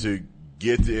 deserve to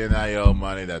get the NIL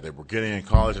money that they were getting in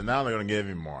college, and now they're going to give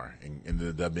you more in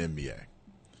the WNBA.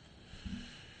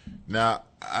 Now,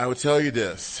 I will tell you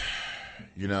this.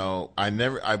 You know, I've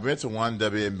been to one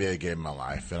WNBA game in my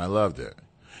life, and I loved it.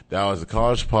 That was the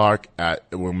College Park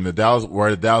where the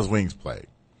Dallas Wings played.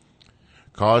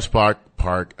 College Park,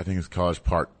 I think it's College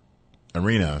Park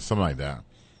Arena, something like that.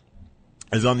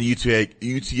 It's on the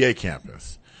UTA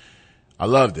campus. I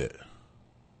loved it.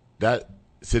 That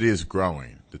city is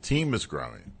growing. The team is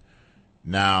growing.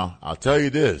 Now, I'll tell you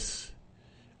this.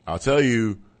 I'll tell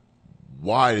you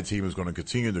why the team is going to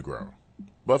continue to grow.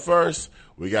 But first,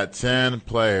 we got 10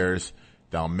 players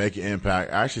that will make an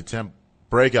impact. Actually, 10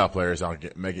 breakout players that will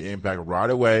make an impact right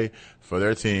away for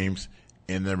their teams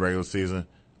in the regular season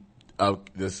of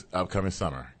this upcoming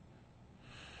summer.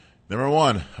 Number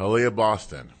 1, Aaliyah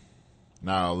Boston.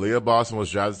 Now, Aaliyah Boston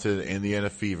was drafted to the Indiana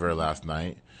Fever last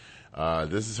night.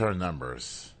 This is her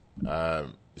numbers.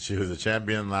 She was a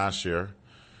champion last year,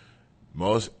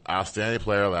 most outstanding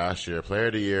player last year, player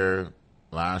of the year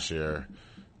last year,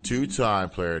 2-time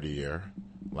player of the year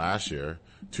last year,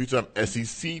 2-time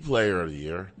SEC player of the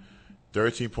year,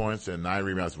 13 points and 9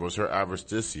 rebounds was her average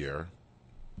this year.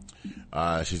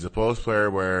 She's a post player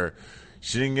where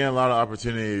she didn't get a lot of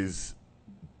opportunities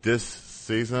this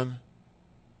season,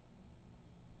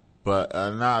 but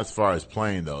not as far as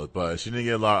playing though. But she didn't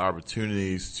get a lot of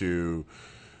opportunities to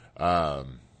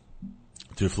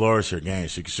flourish her game.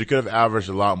 She could have averaged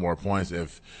a lot more points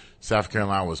if South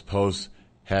Carolina was post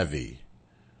heavy.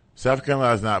 South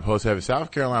Carolina is not post heavy.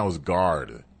 South Carolina was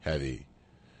guard heavy.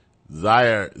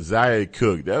 Zaya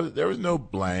Cook. There was no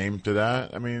blame to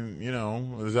that. I mean, you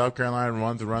know, South Carolina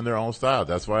wants to run their own style.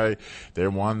 That's why they're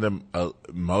one of the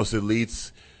most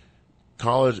elite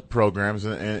college programs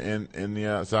in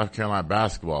the South Carolina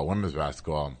basketball, women's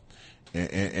basketball,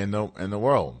 in the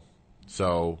world.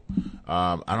 So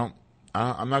I'm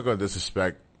not going to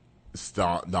disrespect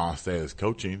Dawn Staley's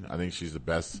coaching. I think she's the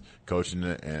best coach in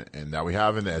that we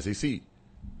have in the SEC.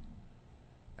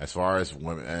 As far as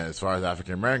women, as far as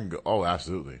African American go, oh,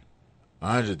 absolutely,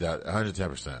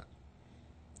 110%.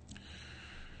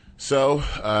 So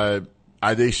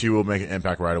I think she will make an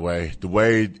impact right away. The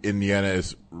way Indiana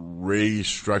is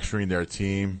restructuring their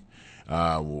team,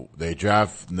 they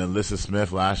draft Nalissa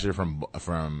Smith last year from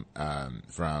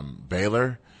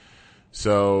Baylor,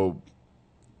 so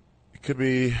it could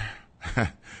be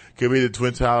the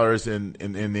Twin Towers in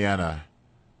Indiana.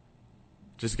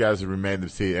 Just guys who remain the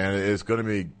team, and it's going to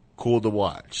be cool to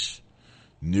watch.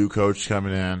 New coach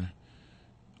coming in,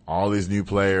 all these new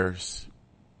players.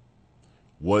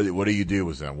 What do you do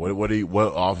with them? What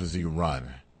offense do you run?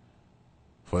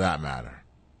 For that matter.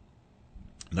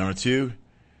 Number 2,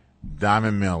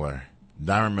 Diamond Miller.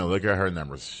 Look at her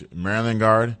numbers. Maryland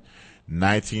guard,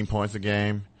 19 points a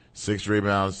game, 6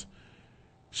 rebounds.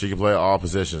 She can play all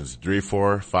positions, 3,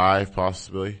 4, 5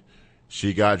 possibly.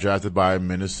 She got drafted by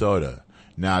Minnesota.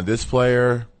 Now this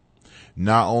player,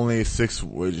 not only she's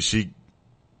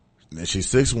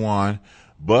 6'1",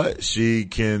 but she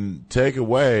can take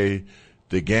away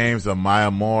the games of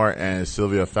Maya Moore and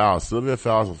Sylvia Fowles. Sylvia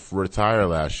Fowles retired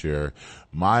last year.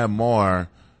 Maya Moore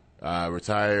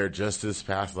retired just this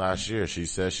past last year. She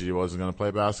said she wasn't going to play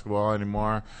basketball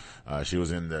anymore. She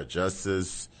was in the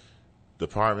Justice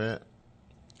Department,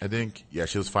 I think. Yeah,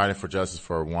 she was fighting for justice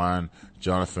for one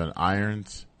Jonathan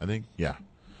Irons, I think. Yeah.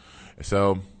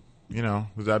 So, you know,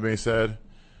 with that being said,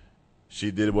 she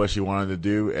did what she wanted to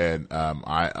do, and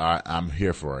I'm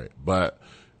here for it. But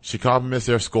she compliments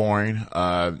their scoring.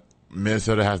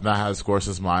 Minnesota has not had a score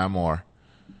since Maya Moore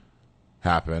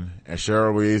happened. And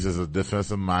Cheryl Reeves is a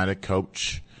defensive-minded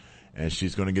coach, and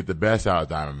she's going to get the best out of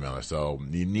Diamond Miller. So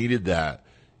you needed that.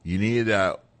 You needed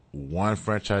that one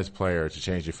franchise player to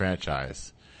change your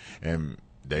franchise. And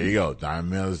There you go. Diamond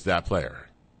Mills is that player.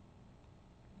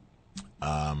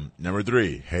 Number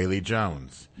 3, Haley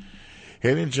Jones.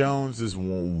 Haley Jones is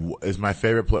my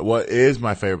favorite player. What is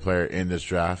my favorite player in this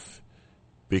draft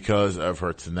because of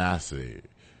her tenacity.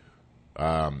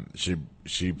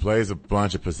 She plays a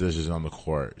bunch of positions on the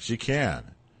court. She can.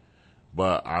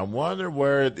 But I wonder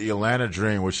where the Atlanta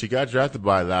Dream, which she got drafted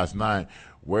by last night,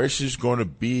 where she's going to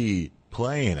be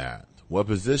playing at. What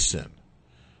position?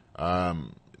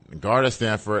 Guard at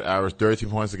Stanford, averaged 13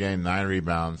 points a game, 9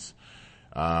 rebounds.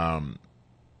 The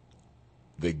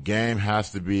game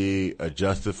has to be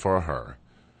adjusted for her,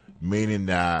 meaning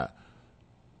that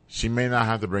she may not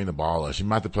have to bring the ball up. She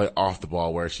might have to play off the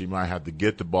ball, where she might have to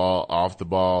get the ball off the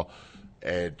ball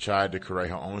and try to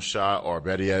create her own shot, or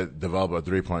better yet, develop a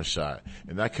 3-point shot.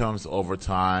 And that comes over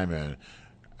time. And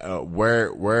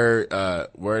where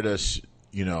does she,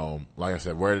 like I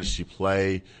said, where does she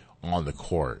play on the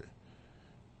court?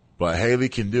 But Haley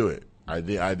can do it. I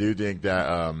do think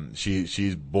that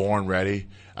she's born ready.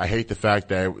 I hate the fact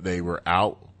that they were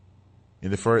out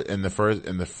in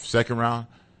the second round,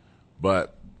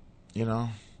 but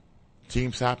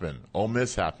teams happen. Ole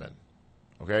Miss happened.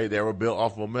 Okay, they were built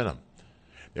off momentum.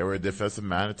 They were a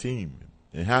defensive-minded team.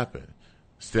 It happened.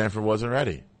 Stanford wasn't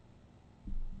ready.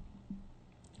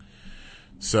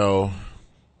 So,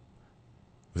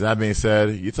 with that being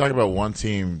said, you talk about one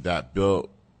team that built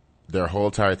their whole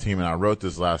entire team, and I wrote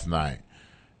this last night,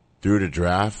 through the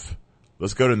draft.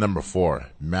 Let's go to number 4,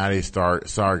 Maddie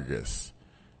Sargis.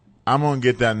 I'm going to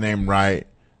get that name right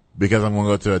because I'm going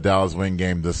to go to a Dallas Wing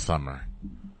game this summer.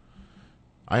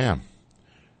 I am.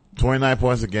 29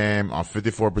 points a game on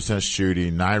 54%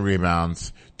 shooting, 9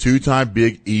 rebounds, 2-time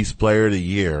Big East Player of the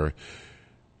Year.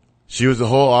 She was the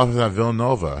whole offense at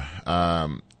Villanova.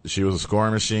 She was a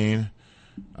scoring machine.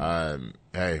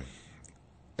 Hey,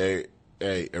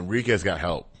 Enriquez got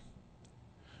help.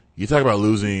 You talk about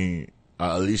losing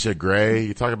Alicia Gray.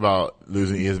 You talk about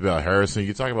losing Isabel Harrison.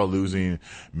 You talk about losing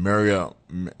Mariam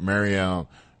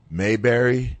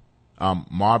Marbury,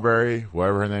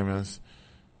 whatever her name is.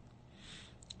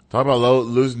 Talk about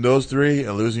losing those 3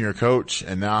 and losing your coach,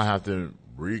 and now have to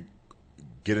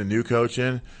get a new coach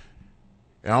in.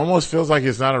 It almost feels like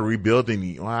it's not a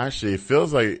rebuilding. Well, actually, it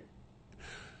feels like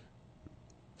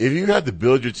if you had to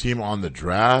build your team on the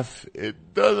draft,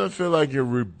 it doesn't feel like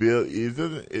you're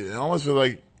it almost feels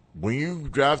like when you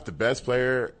draft the best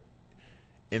player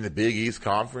in the Big East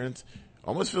Conference,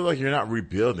 almost feel like you're not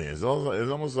rebuilding. It's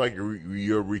almost like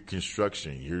you're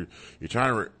reconstruction. You're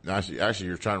trying to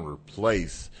you're trying to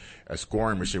replace a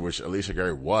scoring machine, which Alicia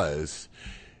Gray was,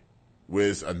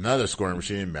 with another scoring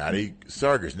machine, Maddie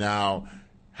Sargis. Now,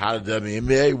 how the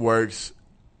WNBA works,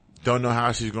 don't know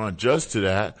how she's going to adjust to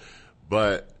that,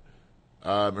 but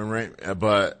hey,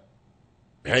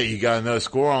 you got another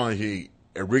score on.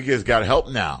 Enriquez got help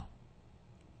now.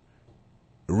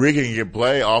 Enriquez can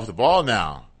play off the ball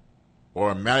now.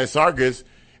 Or Maddie Sargis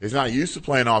is not used to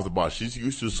playing off the ball. She's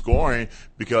used to scoring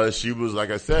because she was,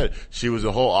 like I said, she was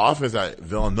the whole offense at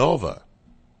Villanova.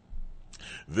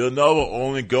 Villanova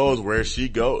only goes where she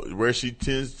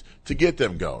tends to get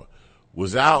them go.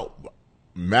 Without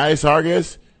Maddie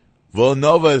Sargis,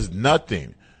 Villanova is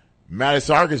nothing. Maddie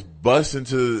Sargis busts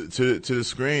into the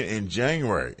screen in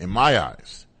January, in my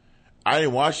eyes. I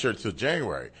didn't watch her till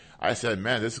January. I said,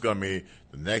 man, this is going to be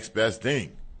the next best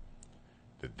thing.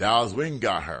 The Dallas Wing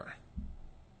got her.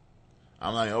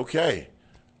 I'm like, okay,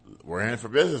 we're in for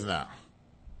business now.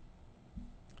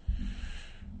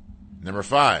 Number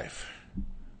 5,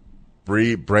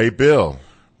 Bray Bill.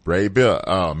 Bray Bill.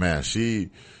 Oh man, she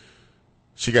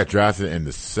got drafted in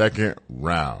the second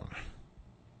round.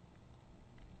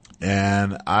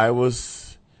 And I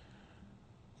was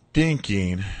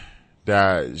thinking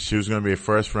that she was going to be a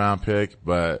first round pick,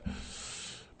 but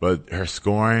her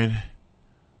scoring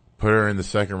put her in the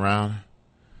second round.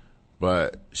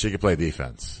 But she could play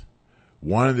defense.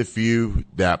 One of the few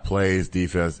that plays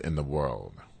defense in the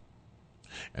world.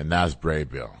 And that's Bray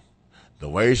Bill. The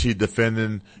way she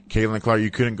defended Caitlin Clark,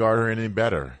 you couldn't guard her any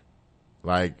better.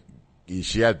 Like,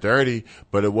 she had 30,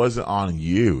 but it wasn't on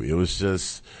you. It was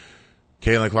just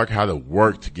Caitlin Clark had to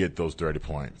work to get those 30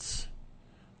 points.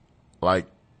 Like,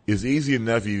 it's easy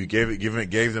enough if you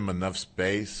gave them enough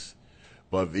space.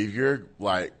 But if you're,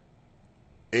 like,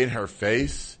 in her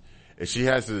face, if she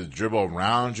has to dribble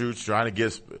around you, trying to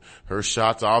get her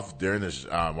shots off during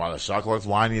while the shot clock's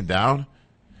winding down,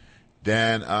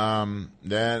 then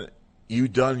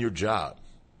you've done your job.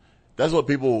 That's what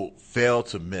people fail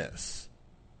to miss.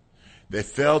 They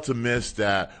fail to miss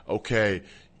that. Okay,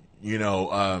 you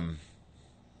have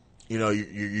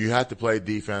to play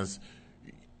defense.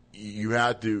 You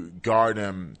have to guard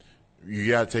them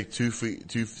you got to take 2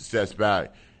 steps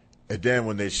back. And then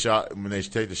when they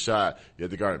take the shot, you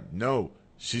have to guard him. No,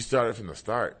 she started from the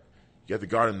start. You have to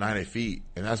guard him 90 feet.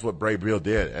 And that's what Bray Beal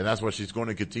did. And that's what she's going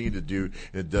to continue to do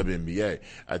in the WNBA.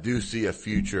 I do see a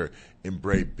future in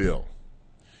Bray Beal.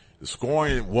 The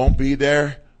scoring won't be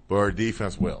there, but her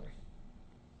defense will.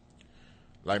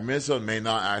 Like, Minnesota may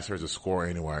not ask her to score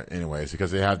anywhere anyways, because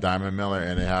they have Diamond Miller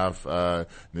and they have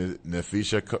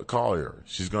Nafisha Collier.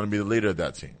 She's going to be the leader of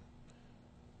that team.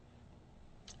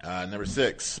 Number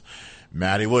 6,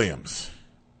 Maddie Williams,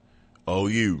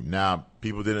 OU. Now,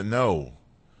 people didn't know,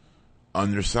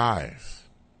 undersized,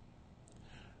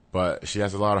 but she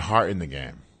has a lot of heart in the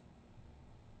game.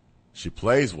 She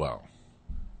plays well,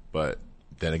 but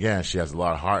then again, she has a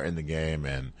lot of heart in the game,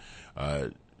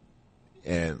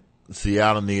 and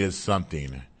Seattle needed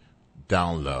something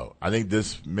down low. I think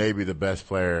this may be the best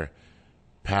player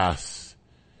past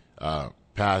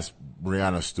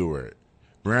Brianna Stewart.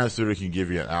 Brianna Stewart can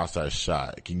give you an outside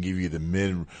shot. Can give you the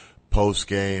mid-post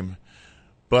game.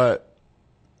 But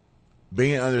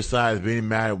being undersized, being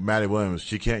Maddie Williams,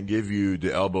 she can't give you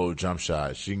the elbow jump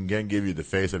shot. She can give you the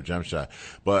face-up jump shot.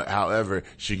 But, however,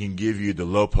 she can give you the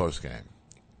low-post game,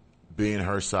 being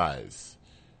her size.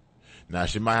 Now,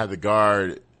 she might have to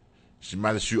guard. She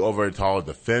might have to shoot over the taller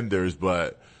defenders,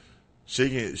 but she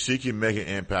can make an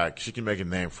impact. She can make a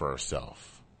name for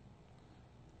herself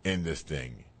in this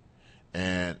thing.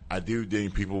 And I do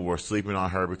think people were sleeping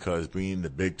on her because being the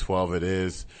Big 12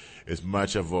 the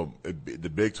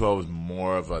Big 12 is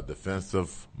more of a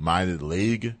defensive-minded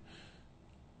league.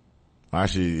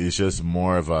 Actually, it's just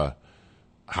more of a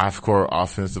half-court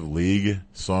offensive league,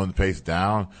 slowing the pace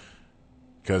down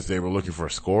because they were looking for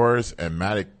scorers, and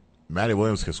Maddie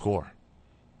Williams can score.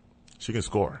 She can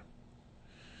score.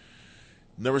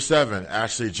 Number 7,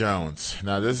 Ashley Jones.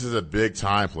 Now, this is a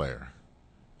big-time player.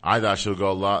 I thought she'll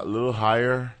go a little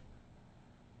higher,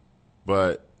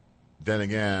 but then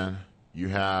again, it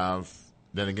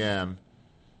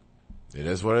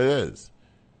is what it is.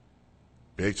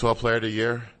 Big 12 player of the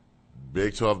year,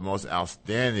 Big 12 most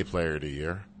outstanding player of the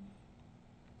year.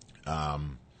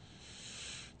 21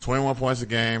 points a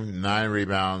game, 9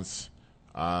 rebounds.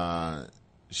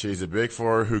 She's a big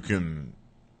forward who can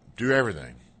do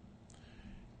everything.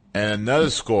 And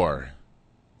another scorer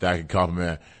that can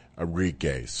complement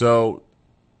Enrique. So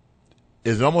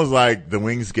it's almost like the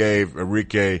Wings gave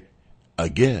Enrique a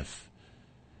gift,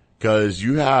 because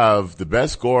you have the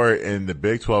best scorer in the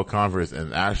Big 12 conference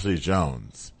in Ashley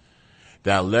Jones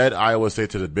that led Iowa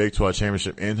State to the Big 12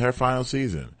 championship in her final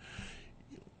season.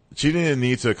 She didn't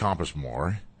need to accomplish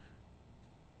more.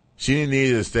 She didn't need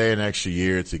to stay an extra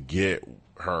year to get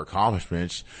her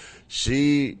accomplishments.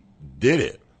 She did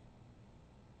it.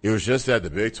 It was just that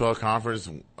the Big 12 Conference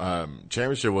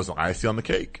championship was an icing on the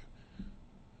cake.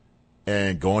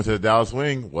 And going to the Dallas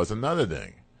Wing was another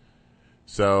thing.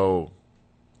 So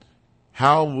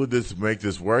how would this make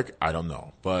this work? I don't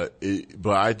know. But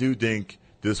I do think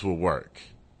this will work.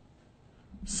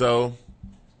 So,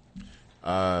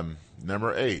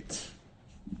 number 8,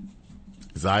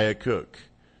 Zaya Cook.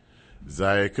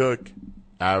 Zaya Cook,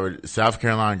 average South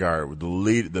Carolina guard,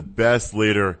 the best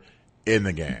leader in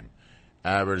the game.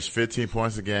 Averaged 15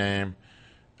 points a game,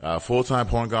 full-time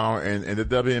point guard in the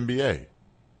WNBA.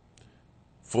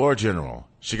 Floor general.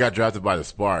 She got drafted by the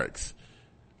Sparks.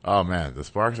 Oh, man, the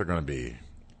Sparks are going to be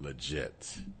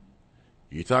legit.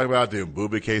 You talk about the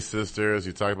Mbubike sisters.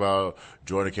 You talk about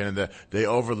Jordan Kennedy. They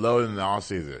overloaded in the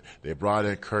offseason. They brought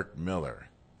in Kirk Miller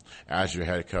as your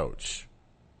head coach.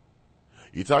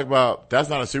 You talk about, that's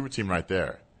not a super team right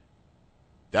there.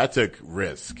 That took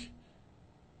risk.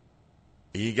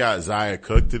 You got Zaya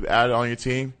Cook to add on your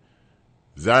team.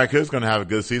 Zaya Cook's going to have a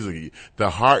good season. The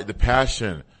heart, the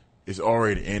passion is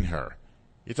already in her.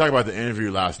 You talk about the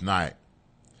interview last night,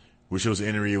 which was an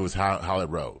interview with Holly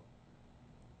Rowe.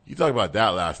 You talk about that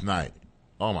last night.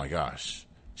 Oh my gosh.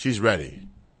 She's ready.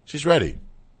 She's ready.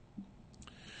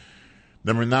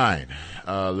 Number 9,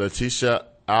 Letitia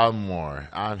Almore.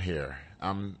 I'm here.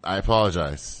 I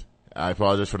apologize. I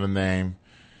apologize for the name.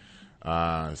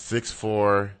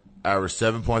 6'4", average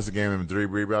 7 points a game and 3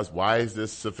 rebounds. Why is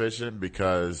this sufficient?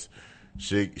 Because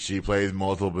she plays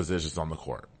multiple positions on the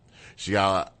court. She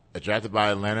got drafted by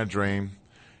Atlanta Dream,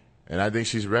 and I think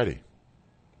she's ready.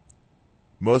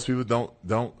 Most people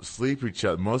don't sleep each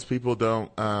other. Most people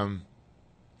don't.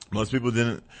 Most people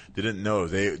didn't know.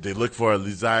 They look for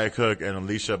Zaya Cook and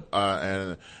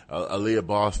Aaliyah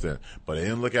Boston, but they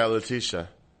didn't look at Letitia.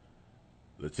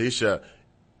 Letitia,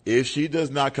 if she does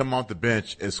not come off the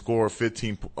bench and score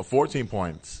 14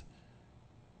 points,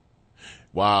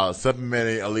 while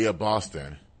supplementing Aaliyah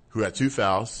Boston, who had 2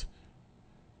 fouls,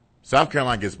 South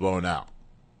Carolina gets blown out.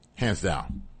 Hands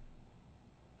down.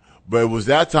 But it was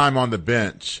that time on the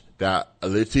bench that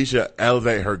Letitia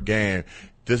elevated her game.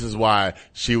 This is why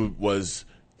she was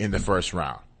in the first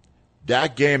round.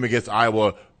 That game against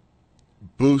Iowa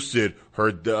boosted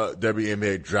her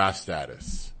WNBA draft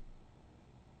status.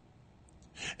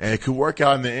 And it could work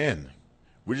out in the end.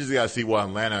 We just got to see what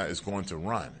Atlanta is going to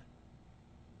run.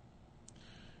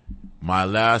 My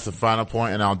last and final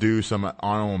point, and I'll do some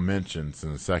honorable mentions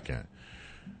in a second.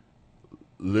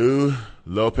 Lou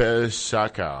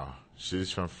Lopez-Chacal.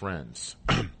 She's from France.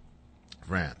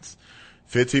 France.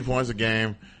 15 points a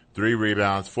game, 3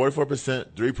 rebounds,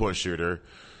 44% three-point shooter.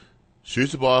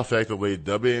 Shoots the ball effectively,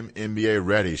 WNBA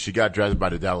ready. She got drafted by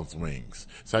the Dallas Wings.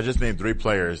 So I just named 3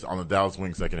 players on the Dallas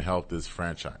Wings that can help this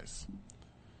franchise.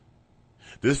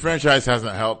 This franchise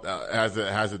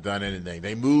hasn't done anything.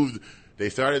 They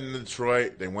started in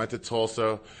Detroit, they went to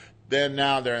Tulsa, then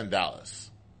now they're in Dallas.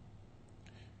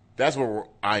 That's where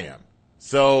I am.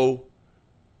 So,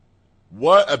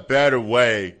 what a better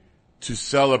way to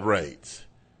celebrate,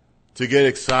 to get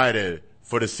excited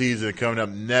for the season coming up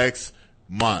next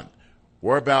month.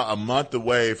 We're about a month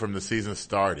away from the season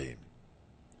starting.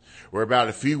 We're about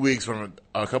a few weeks from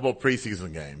a couple of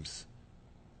preseason games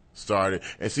started,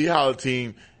 and see how the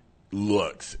team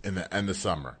looks in the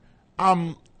summer.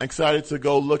 I'm excited to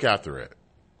go look after it.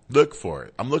 Look for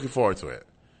it. I'm looking forward to it.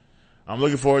 I'm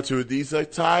looking forward to the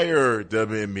entire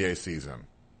WNBA season.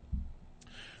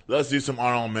 Let's do some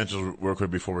honorable mentions real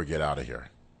quick before we get out of here.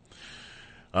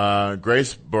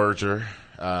 Grace Berger,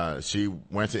 she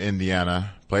went to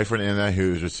Indiana, played for the Indiana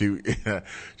Hoosiers.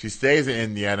 She stays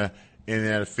in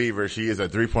Indiana Fever. She is a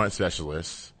 3-point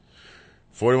specialist,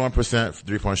 41%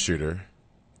 three-point shooter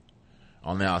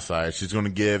on the outside. She's going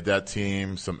to give that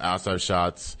team some outside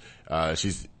shots.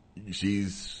 She's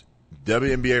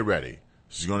WNBA ready.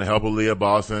 She's going to help Aaliyah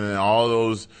Boston and all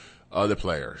those other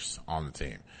players on the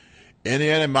team.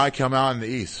 Indiana might come out in the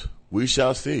East. We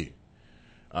shall see.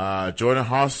 Jordan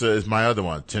Harsa is my other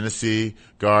one. Tennessee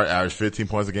guard, averaged 15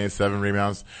 points a game, 7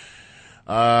 rebounds.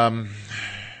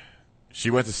 She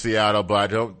went to Seattle,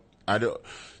 but I don't.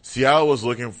 Seattle was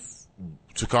looking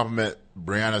to complement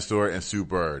Brianna Stewart and Sue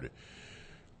Bird.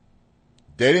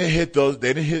 They didn't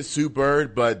hit Sue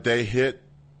Bird, but they hit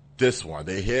this one.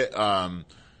 They hit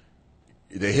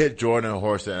Jordan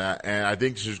Harsa, and I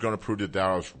think she's going to prove that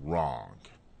was wrong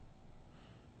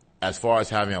as far as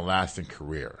having a lasting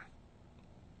career.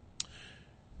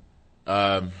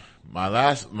 My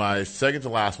second to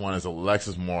last one is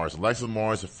Alexis Morris. Alexis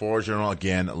Morris, a Forward Journal,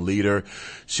 again, a leader.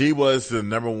 She was the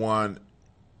number one,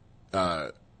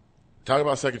 talk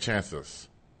about second chances.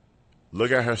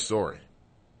 Look at her story.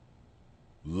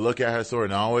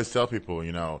 And I always tell people,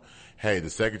 hey, the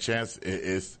second chance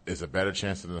is a better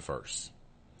chance than the first.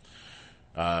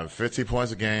 15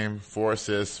 points a game, 4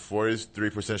 assists,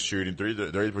 43% shooting,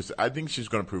 30%. I think she's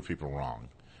going to prove people wrong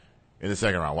in the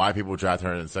second round. Why people draft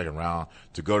her in the second round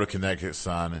to go to Connecticut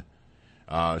Sun.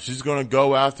 She's going to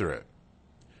go after it.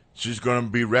 She's going to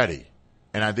be ready.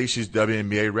 And I think she's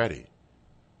WNBA ready.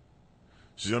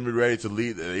 She's going to be ready to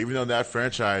lead. Even though that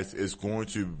franchise is going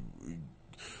to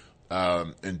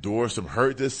endure some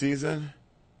hurt this season,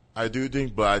 I do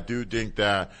think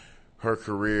that her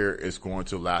career is going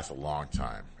to last a long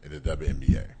time in the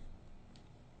WNBA.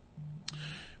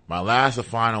 My last and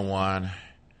final one,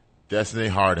 Destiny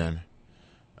Harden.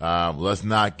 Let's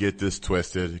not get this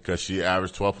twisted, because she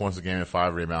averaged 12 points a game and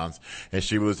 5 rebounds, and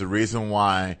she was the reason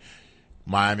why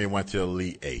Miami went to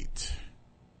Elite 8.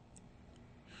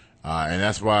 And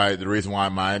that's the reason why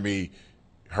Miami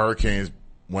Hurricanes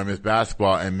women's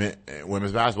basketball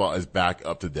is back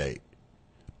up to date,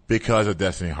 because of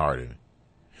Destiny Harden.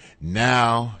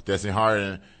 Now, Destiny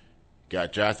Harden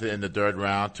got drafted in the 3rd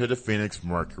round to the Phoenix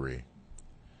Mercury.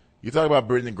 You talk about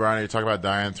Brittany Griner, you talk about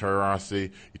Diane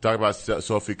Taurasi, you talk about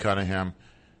Sophie Cunningham.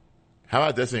 How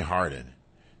about Destiny Harden?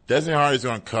 Destiny Harden is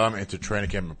going to come into training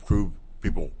camp and prove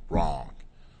people wrong.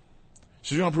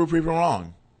 She's going to prove people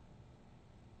wrong.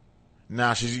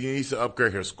 Now, she needs to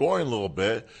upgrade her scoring a little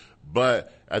bit,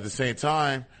 but at the same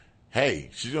time,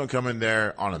 hey, she's going to come in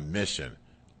there on a mission.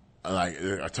 Like,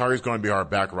 a target's going to be our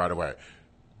back right away.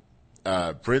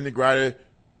 Brittany Griner,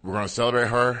 we're going to celebrate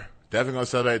her. Definitely going to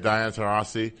celebrate Diana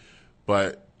Taurasi.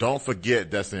 But don't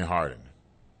forget Destiny Harden.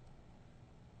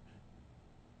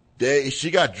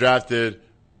 She got drafted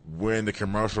when the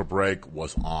commercial break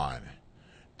was on.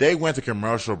 They went to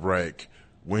commercial break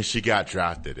when she got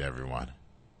drafted, everyone.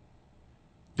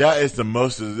 That is the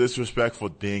most disrespectful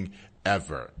thing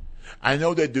ever. I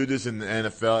know they do this in the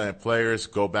NFL, and players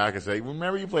go back and say,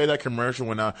 "Remember you played that commercial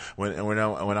when I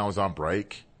was on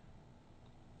break?"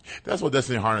 That's what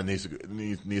Destiny Harden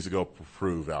needs to go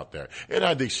prove out there. And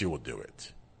I think she will do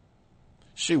it.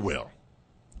 She will.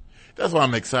 That's why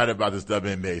I'm excited about this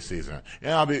WNBA season.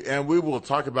 And we will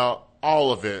talk about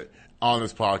all of it on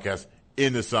this podcast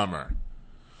in the summer.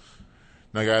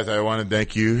 Now, guys, I want to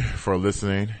thank you for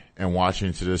listening and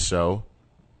watching to this show.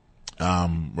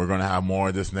 We're going to have more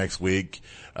of this next week.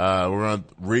 We're going to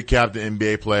recap the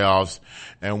NBA playoffs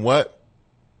and what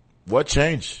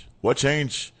changed? What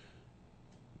changed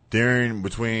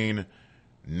between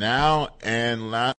now and last